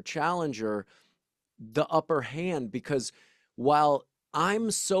enemy or your challenger the upper hand because while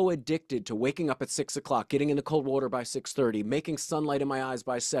I'm so addicted to waking up at 6 o'clock, getting in the cold water by 6:30, making sunlight in my eyes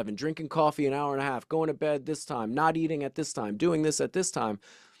by 7, drinking coffee an hour and a half, going to bed this time, not eating at this time, doing this at this time,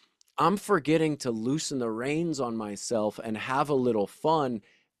 I'm forgetting to loosen the reins on myself and have a little fun.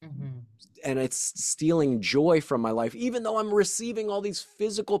 Mm-hmm. And it's stealing joy from my life, even though I'm receiving all these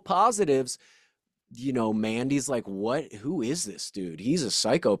physical positives. Mandy's like, what? Who is this dude? He's a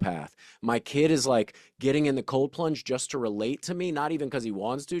psychopath. My kid is like getting in the cold plunge just to relate to me, not even because he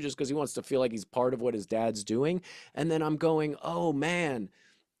wants to, just because he wants to feel like he's part of what his dad's doing. And then I'm going, oh man,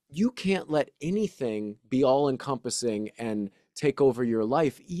 you can't let anything be all encompassing and take over your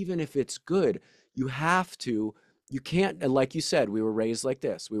life, even if it's good. You have to, you can't, and like you said, we were raised like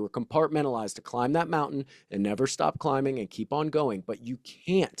this. We were compartmentalized to climb that mountain and never stop climbing and keep on going, but you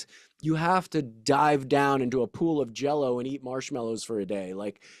can't. You have to dive down into a pool of jello and eat marshmallows for a day.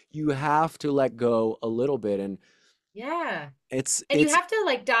 Like you have to let go a little bit. And Yeah. it's, And you it's, have to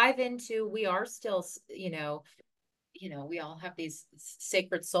like dive into, we are still, we all have these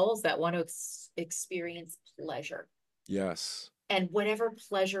sacred souls that want to experience pleasure. yes. And whatever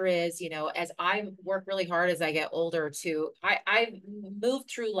pleasure is, as I work really hard as I get older to, I've moved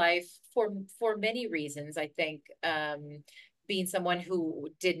through life for many reasons. I think being someone who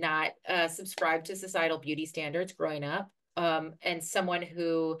did not subscribe to societal beauty standards growing up, and someone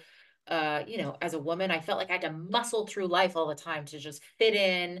who as a woman, I felt like I had to muscle through life all the time to just fit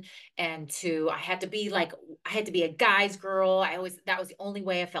in and I had to be like, I had to be a guy's girl. That was the only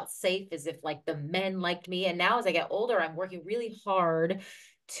way I felt safe is if like the men liked me. And now as I get older, I'm working really hard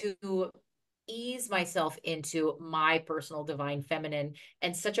to ease myself into my personal divine feminine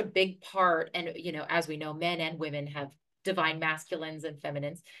and such a big part. And, as we know, men and women have divine masculines and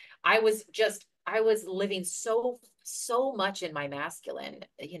feminines. I was living so much in my masculine,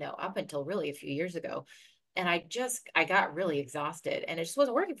 up until really a few years ago. And I got really exhausted and it just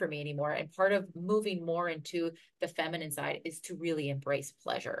wasn't working for me anymore. And part of moving more into the feminine side is to really embrace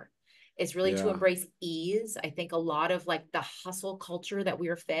pleasure. It's really to Yeah. embrace ease. I think a lot of like the hustle culture that we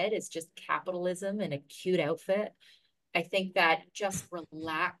are fed is just capitalism in a cute outfit. I think that just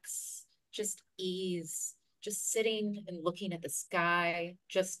relax, just ease, just sitting and looking at the sky,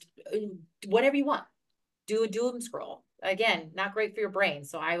 just whatever you want. Do a doom scroll. Again, not great for your brain.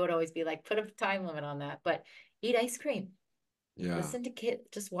 So I would always be like, put a time limit on that. But eat ice cream, Yeah. listen to kids,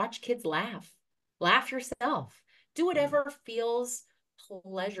 just watch kids laugh, laugh yourself, do Yeah. whatever feels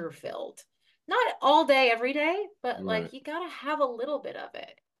pleasure filled. Not all day, every day, but Right. like you got to have a little bit of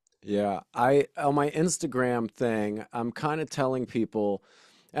it. Yeah, I on my Instagram thing, I'm kind of telling people,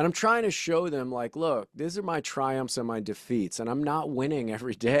 and I'm trying to show them like, look, these are my triumphs and my defeats, and I'm not winning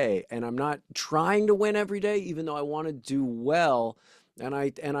every day, and I'm not trying to win every day, even though I want to do well. And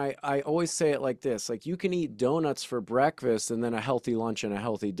I always say it like this, like you can eat donuts for breakfast and then a healthy lunch and a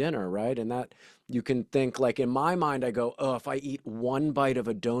healthy dinner, right? And that you can think like in my mind, I go, oh, if I eat one bite of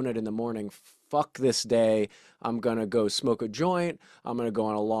a donut in the morning, fuck this day. I'm gonna go smoke a joint. I'm going to go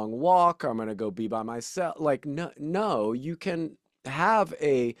on a long walk. I'm going to go be by myself. Like, no, no, you can have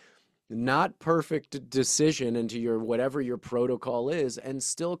a not perfect decision into your whatever your protocol is and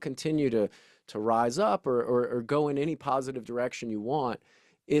still continue to rise up or go in any positive direction you want.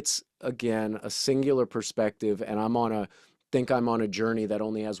 It's again a singular perspective, and I'm on a journey that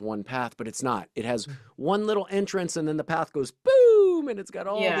only has one path, but it's not. It has one little entrance, and then the path goes boom, and it's got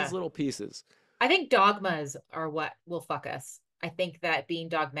all these Yeah. little pieces. I think dogmas are what will fuck us. I think that being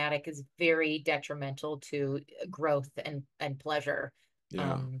dogmatic is very detrimental to growth and pleasure.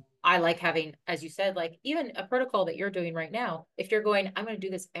 Yeah. I like having, as you said, like even a protocol that you're doing right now. If you're going, I'm going to do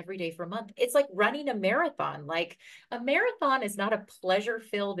this every day for a month. It's like running a marathon. Like a marathon is not a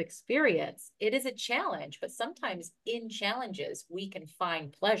pleasure-filled experience. It is a challenge, but sometimes in challenges we can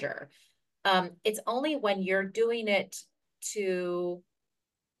find pleasure. It's only when you're doing it to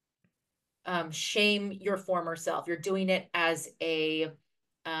shame your former self. You're doing it as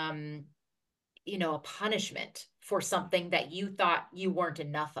um, a punishment for something that you thought you weren't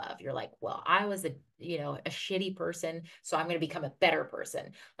enough of. You're like, well, I was a shitty person, so I'm going to become a better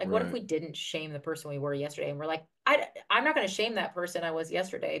person. Like, what if Right. we didn't shame the person we were yesterday? And we're like, I'm not going to shame that person I was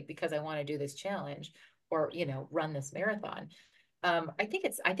yesterday because I want to do this challenge or, run this marathon.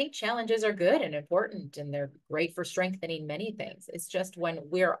 I think challenges are good and important and they're great for strengthening many things. It's just when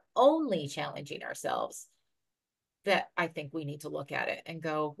we're only challenging ourselves that I think we need to look at it and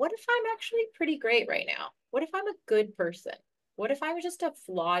go, what if I'm actually pretty great right now? What if I'm a good person? What if I'm just a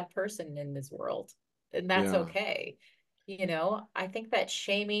flawed person in this world? And that's Yeah. okay. I think that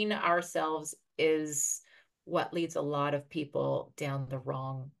shaming ourselves is what leads a lot of people down the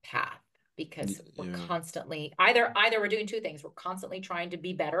wrong path because we're Yeah. constantly either we're doing two things. We're constantly trying to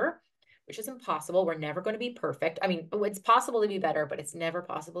be better, which is impossible. We're never going to be perfect. I mean, it's possible to be better, but it's never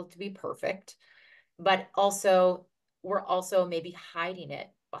possible to be perfect. But also we're also maybe hiding it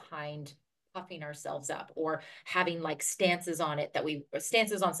behind puffing ourselves up or having like stances on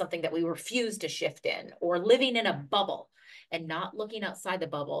something that we refuse to shift in or living in a bubble and not looking outside the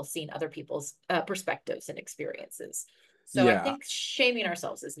bubble, seeing other people's perspectives and experiences. So I Yeah. think shaming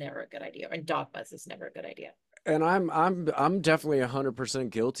ourselves is never a good idea, and dogmas is never a good idea. And I'm definitely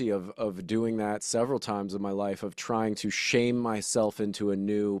 100% guilty of doing that several times in my life, of trying to shame myself into a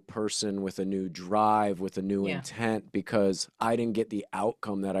new person with a new drive, with a new Yeah, intent, because I didn't get the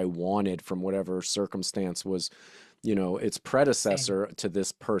outcome that I wanted from whatever circumstance was, its same. predecessor to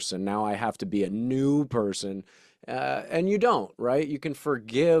this person. Now I have to be a new person. And you don't, right? You can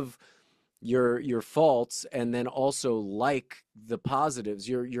forgive your faults and then also like the positives.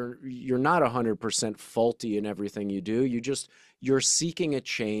 You're not 100% faulty in everything you do. You're seeking a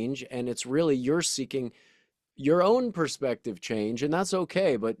change, and it's really you're seeking your own perspective change, and that's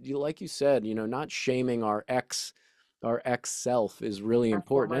okay. But like you said, not shaming our ex self is really Our important.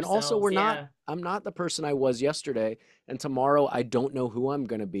 former And also, selves, yeah. I'm not the person I was yesterday, and tomorrow I don't know who I'm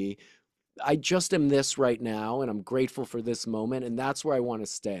going to be. I just am this right now, and I'm grateful for this moment, and that's where I want to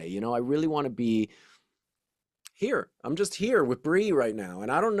stay. I really want to be here. I'm just here with Bree right now,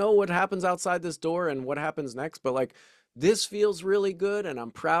 and I don't know what happens outside this door and what happens next, but like this feels really good, and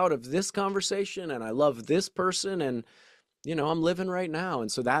I'm proud of this conversation, and I love this person, and I'm living right now,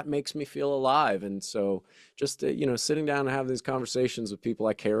 and so that makes me feel alive. And so just sitting down and having these conversations with people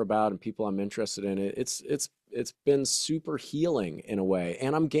I care about and people I'm interested in, it's been super healing in a way,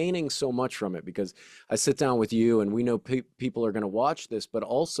 and I'm gaining so much from it because I sit down with you, and we know people are going to watch this, but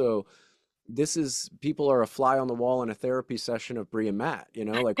also this is people are a fly on the wall in a therapy session of Brie and Matt,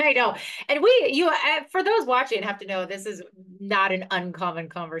 like I know. And for those watching, have to know this is not an uncommon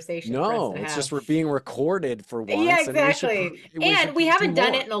conversation for us no, to it's have. just we're being recorded for Yeah, once, and exactly. we should And we do haven't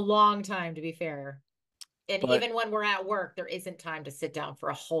done it more. in a long time, to be fair. And But even when we're at work, there isn't time to sit down for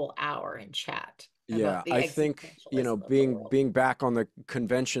a whole hour and chat yeah, about the I think, existentialism of the being world. being back on the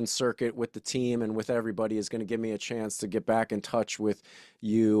convention circuit with the team and with everybody is going to give me a chance to get back in touch with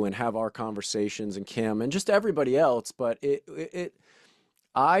you and have our conversations, and Kim and just everybody else. But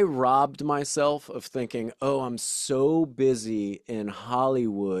I robbed myself of thinking, oh, I'm so busy in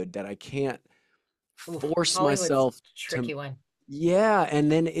Hollywood that I can't Oof, force Hollywood's myself a to tricky one. Yeah,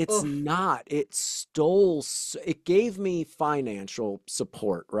 and then Oof. it gave me financial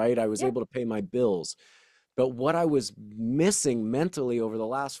support, right? I was Yeah. able to pay my bills. But what I was missing mentally over the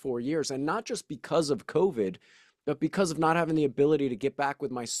last 4 years, and not just because of COVID, but because of not having the ability to get back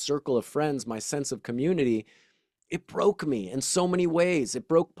with my circle of friends, my sense of community, it broke me in so many ways. It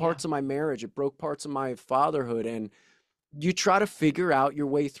broke Yeah. parts of my marriage, it broke parts of my fatherhood. And you try to figure out your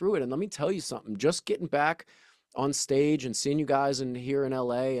way through it. And let me tell you something, just getting back on stage and seeing you guys in here in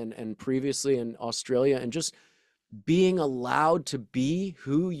LA and previously in Australia, and just being allowed to be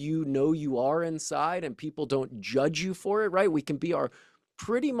who you know you are inside, and people don't judge you for it, right? We can be our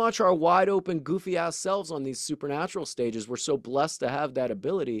pretty much our wide open goofy ass selves on these supernatural stages. We're so blessed to have that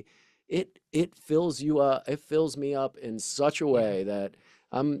ability. It fills you up, it fills me up in such a Yeah. way that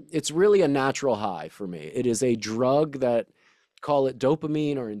it's really a natural high for me. It is a drug that, call it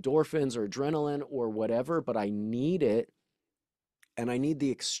dopamine or endorphins or adrenaline or whatever, but I need it, and I need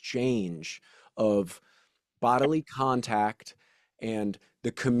the exchange of bodily contact and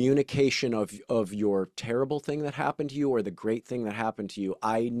the communication of your terrible thing that happened to you or the great thing that happened to you.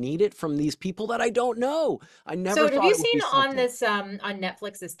 I need it from these people that I don't know. I never So have thought you it would be seen on something. this on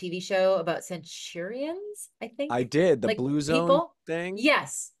Netflix this TV show about centurions, I I think? did the Like blue zone people? thing.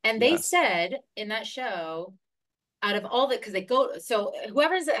 Yes. And they Yes. said in that show, out of all the, because they go, so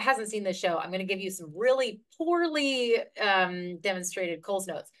whoever hasn't seen the show, I'm going to give you some really poorly demonstrated Coles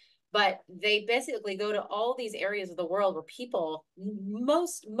notes. But they basically go to all these areas of the world where people,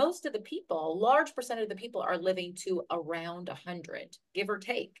 most of the people, large percent of the people are living to around 100, give or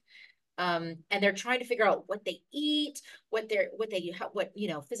take. And they're trying to figure out what they eat, what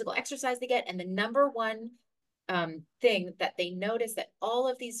physical exercise they get, and the number one thing that they noticed that all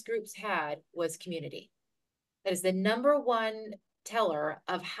of these groups had was community. That is the number one teller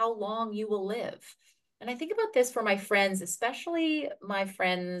of how long you will live. And I think about this for my friends, especially my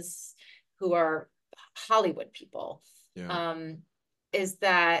friends who are Hollywood people. Yeah. Um, is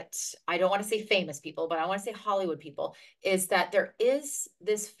that I don't want to say famous people, but I want to say Hollywood people, is that there is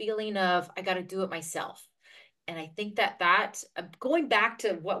this feeling of I got to do it myself. And I think that going back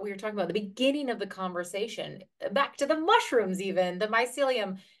to what we were talking about, the beginning of the conversation, back to the mushrooms, even the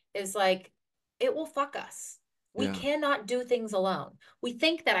mycelium is like, it will fuck us. We Yeah. cannot do things alone. We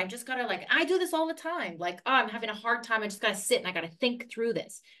think that I just gotta like, I do this all the time. Like, oh, I'm having a hard time. I just gotta sit and I gotta think through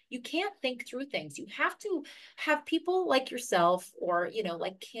this. You can't think through things. You have to have people like yourself or,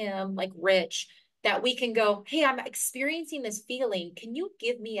 like Kim, like Rich, that we can go, hey, I'm experiencing this feeling. Can you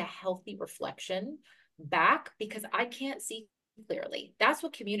give me a healthy reflection back because I can't see clearly. That's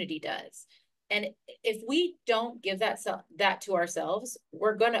what community does. And if we don't give that to ourselves,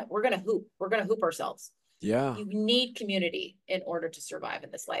 we're gonna hoop ourselves. Yeah. You need community in order to survive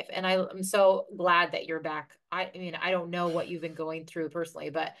in this life. And I'm so glad that you're back. I mean, I don't know what you've been going through personally,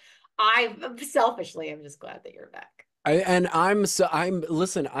 but I selfishly am just glad that you're back. I'm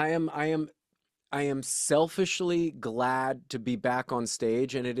listen, I am selfishly glad to be back on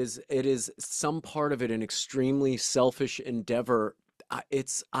stage, and it is some part of it an extremely selfish endeavor.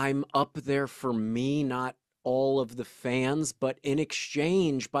 I'm up there for me, not all of the fans, but in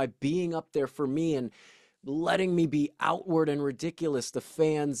exchange, by being up there for me and letting me be outward and ridiculous, the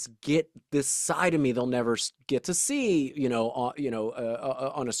fans get this side of me they'll never get to see, on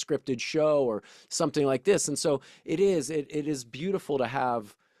a scripted show or something like this. And so it is beautiful to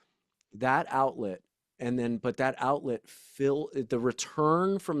have that outlet, and then but that outlet fill the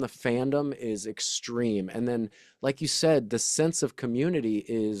return from the fandom is extreme, and then like you said, the sense of community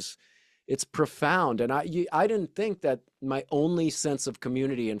is, it's profound. And I didn't think that my only sense of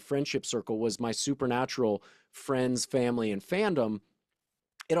community and friendship circle was my supernatural friends, family, and fandom.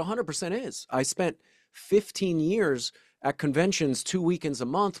 It 100% is. I spent 15 years at conventions 2 weekends a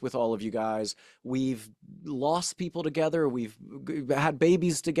month with all of you guys. We've lost people together. We've had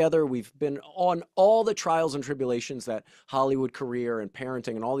babies together. We've been on all the trials and tribulations that Hollywood career and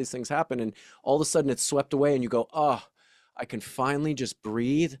parenting and all these things happen. And all of a sudden it's swept away, and you go, oh, I can finally just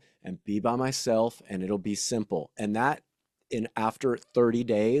breathe and be by myself, and it'll be simple. And that, in after 30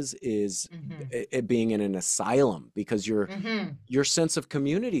 days, is Mm-hmm. it being in an asylum, because Mm-hmm. your sense of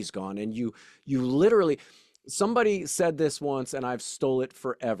community's gone, and you literally, somebody said this once and I've stole it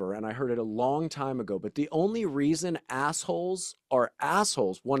forever, and I heard it a long time ago, but the only reason assholes are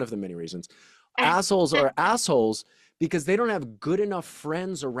assholes, one of the many reasons assholes are assholes, because they don't have good enough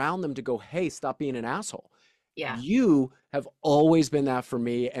friends around them to go, hey, stop being an asshole. Yeah. You have always been that for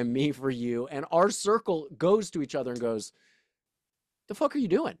me, and me for you, and our circle goes to each other and goes, the fuck are you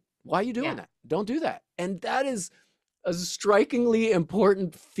doing? Why are you doing Yeah. that? Don't do that. And that is a strikingly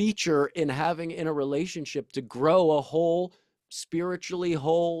important feature in having in a relationship to grow a whole spiritually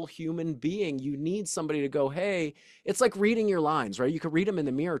whole human being. You need somebody to go, hey, it's like reading your lines, right? You could read them in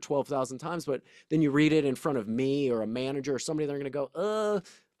the mirror 12,000 times, but then you read it in front of me or a manager or somebody, they're going to go,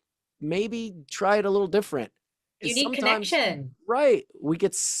 maybe try it a little different. You Is need sometimes, connection. right, we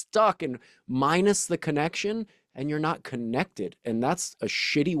get stuck and minus the connection and you're not connected. And that's a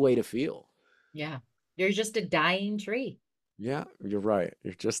shitty way to feel. Yeah. You're just a dying tree. Yeah, you're right.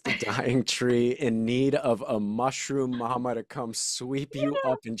 You're just a dying tree in need of a mushroom mama to come sweep you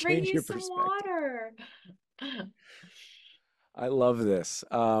Yeah, up and bring change you your some perspective. water. I love this.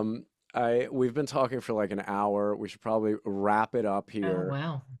 We've been talking for like an hour. We should probably wrap it up Oh, here.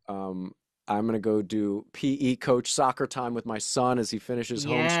 wow. Um, I'm gonna go do PE coach soccer time with my son as he finishes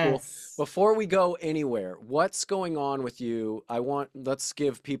homeschool. Yes. Before we go anywhere, what's going on with you? Let's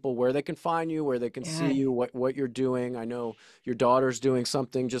give people where they can find you, where they can see Yeah. you, what you're doing. I know your daughter's doing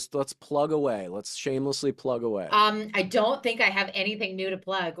something. Just let's plug away. Let's shamelessly plug away. I don't think I have anything new to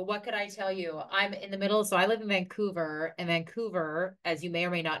plug. What could I tell you? I'm in the middle, so I live in Vancouver, and Vancouver, as you may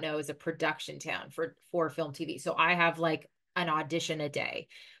or may not know, is a production town for film TV. So I have like an audition a day,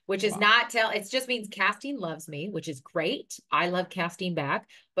 which is Wow. not tell it just means casting loves me, which is great. I love casting back,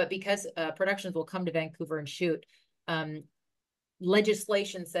 but because productions will come to Vancouver and shoot, um,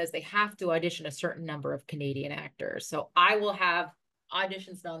 legislation says they have to audition a certain number of Canadian actors. So I will have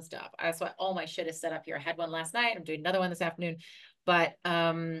auditions nonstop. That's why all my shit is set up here. I had one last night. I'm doing another one this afternoon. But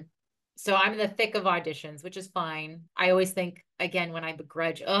so I'm in the thick of auditions, which is fine. I always think again when I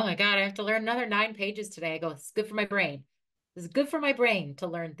begrudge, oh my God, I have to learn another 9 pages today. I go, it's good for my brain. This is good for my brain to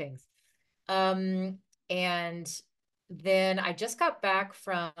learn things. And then I just got back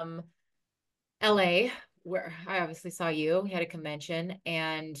from LA, where I obviously saw you. We had a convention,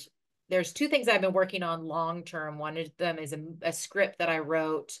 and there's two things I've been working on long term. One of them is a script that I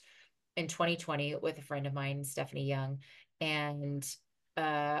wrote in 2020 with a friend of mine, Stephanie Young, and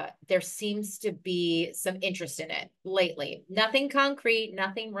there seems to be some interest in it lately. Nothing concrete,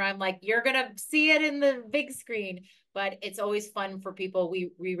 nothing where I'm like, you're gonna see it in the big screen, but it's always fun for people.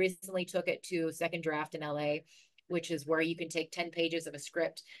 We recently took it to second draft in LA, which is where you can take 10 pages of a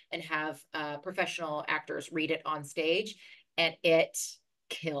script and have professional actors read it on stage, and it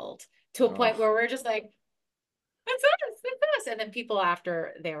killed to a point Oh, where we're just like, that's us, that's us. And then people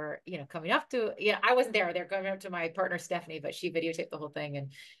after they were, coming up to, I wasn't there. They're going up to my partner Stephanie, but she videotaped the whole thing,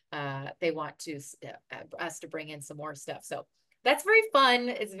 and they want to us to bring in some more stuff. So that's very fun.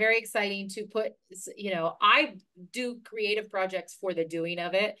 It's very exciting to put, I do creative projects for the doing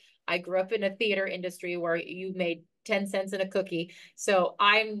of it. I grew up in a theater industry where you made 10 cents in a cookie. So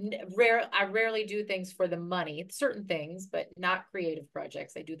I rarely do things for the money, certain things, but not creative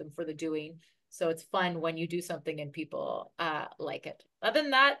projects. I do them for the doing. So it's fun when you do something and people like it. Other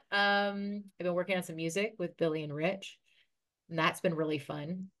than that, I've been working on some music with Billy and Rich, and that's been really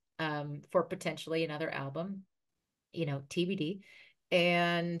fun for potentially another album, TBD.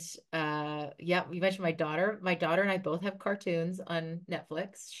 And yeah, you mentioned my daughter. My daughter and I both have cartoons on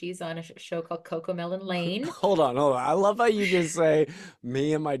Netflix. She's on a show called Coco Melon Lane. hold on, hold on. I love how you just say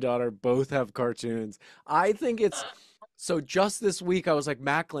me and my daughter both have cartoons. I think it's so just this week I was like,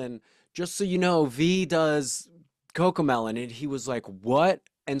 Macklin, just so you know, V does Cocomelon. And he was like, what?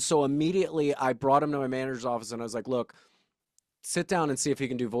 And so immediately I brought him to my manager's office and I was like, look, sit down and see if he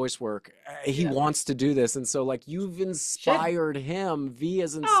can do voice work. He Yeah. wants to do this. And so like you've Should. inspired him. V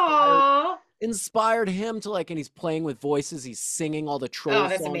has Aww. inspired him to like, and he's playing with voices, he's singing all the troll Oh,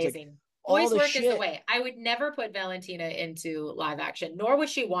 that's songs, like amazing. all Voice the work is the shit. way. I would never put Valentina into live action, nor would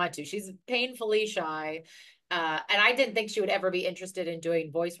she want to. She's painfully shy. And I didn't think she would ever be interested in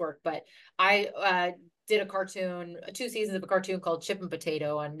doing voice work, but I did a cartoon, 2 seasons of a cartoon called Chip and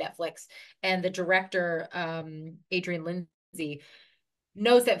Potato on Netflix. And the director, Adrian Lindsay,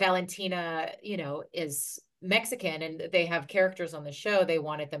 knows that Valentina, is Mexican, and they have characters on the show. They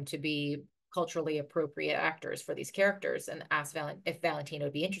wanted them to be culturally appropriate actors for these characters, and asked if Valentina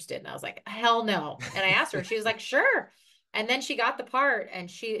would be interested. And I was like, hell no. And I asked her, and she was like, sure. And then she got the part, and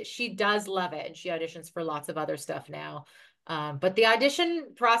she does love it, and she auditions for lots of other stuff now. But the audition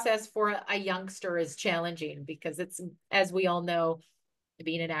process for a youngster is challenging because it's, as we all know,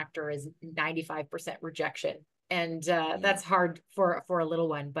 being an actor is 95% rejection, and Yeah. that's hard for a little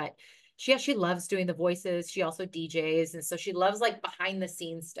one. But she loves doing the voices. She also DJs, and so she loves like behind the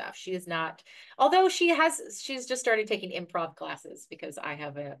scenes stuff. She is not, although she's just started taking improv classes because I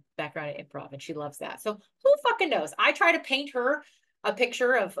have a background in improv, and she loves that. So who fucking knows? I try to paint her a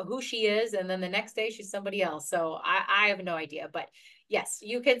picture of who she is, and then the next day she's somebody else. So I have no idea. But yes,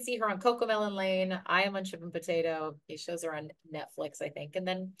 you can see her on Coco Melon Lane. I am on Chip and Potato. These shows are on Netflix, I think. And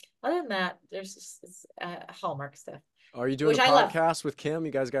then other than that, there's just Hallmark stuff. Are you doing a which I love. podcast with Kim?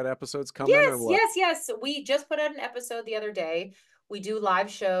 You guys got episodes coming or Yes, what? yes, yes. We just put out an episode the other day. We do live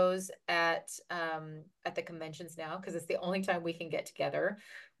shows at the conventions now because it's the only time we can get together.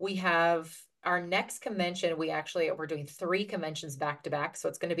 We have our next convention. We're doing three conventions back to back. So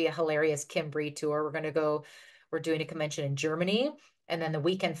it's going to be a hilarious Kim Bree tour. We're doing a convention in Germany. And then the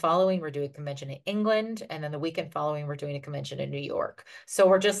weekend following, we're doing a convention in England. And then the weekend following, we're doing a convention in New York. So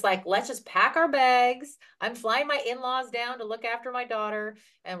we're just like, let's just pack our bags. I'm flying my in-laws down to look after my daughter,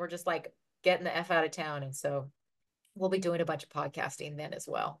 and we're just like getting the F out of town. And so we'll be doing a bunch of podcasting then as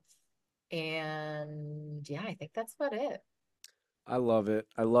well. And yeah, I think that's about it. I love it.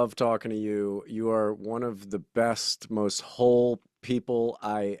 I love talking to you. You are one of the best, most whole people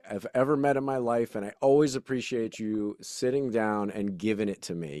I have ever met in my life, and I always appreciate you sitting down and giving it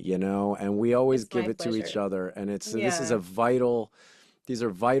to me, you know, and we always It's give my it to each pleasure. other. And this is Yeah. a vital, these are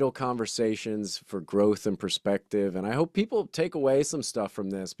vital conversations for growth and perspective. And I hope people take away some stuff from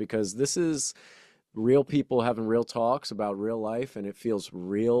this because this is real people having real talks about real life, and it feels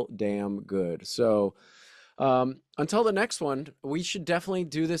real damn good. So, until the next one, we should definitely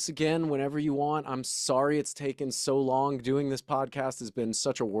do this again whenever you want. I'm sorry it's taken so long. Doing this podcast has been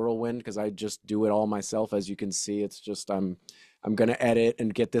such a whirlwind because I just do it all myself. As you can see, it's just I'm gonna edit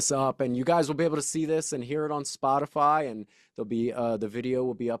and get this up, and you guys will be able to see this and hear it on Spotify, and there'll be the video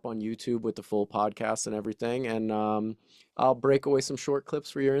will be up on YouTube with the full podcast and everything. And I'll break away some short clips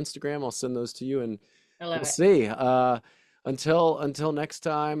for your Instagram. I'll send those to you, and I love we'll it. see. Until next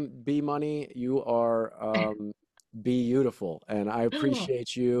time, B Money, you are be beautiful, and I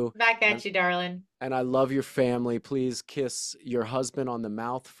appreciate you, Back and at you, darling. and I love your family. Please kiss your husband on the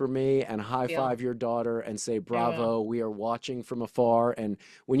mouth for me, and high Deal. five your daughter, and say I will. bravo. We are watching from afar, and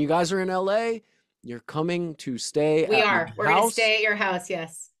when you guys are in LA, you're coming to stay We at my are. We're going to house. stay at your house.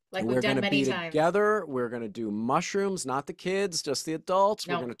 Yes. Like And we've we're going done to many be times. together. We're going to do mushrooms, not the kids, just the adults.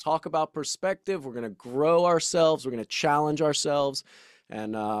 We're No, going to talk about perspective. We're going to grow ourselves. We're going to challenge ourselves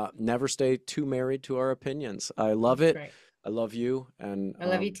and never stay too married to our opinions. I love that's it. right. I love you. And I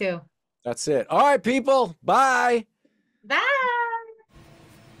love you too. that's it. All right, people. Bye. Bye.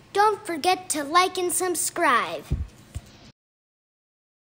 Don't forget to like and subscribe.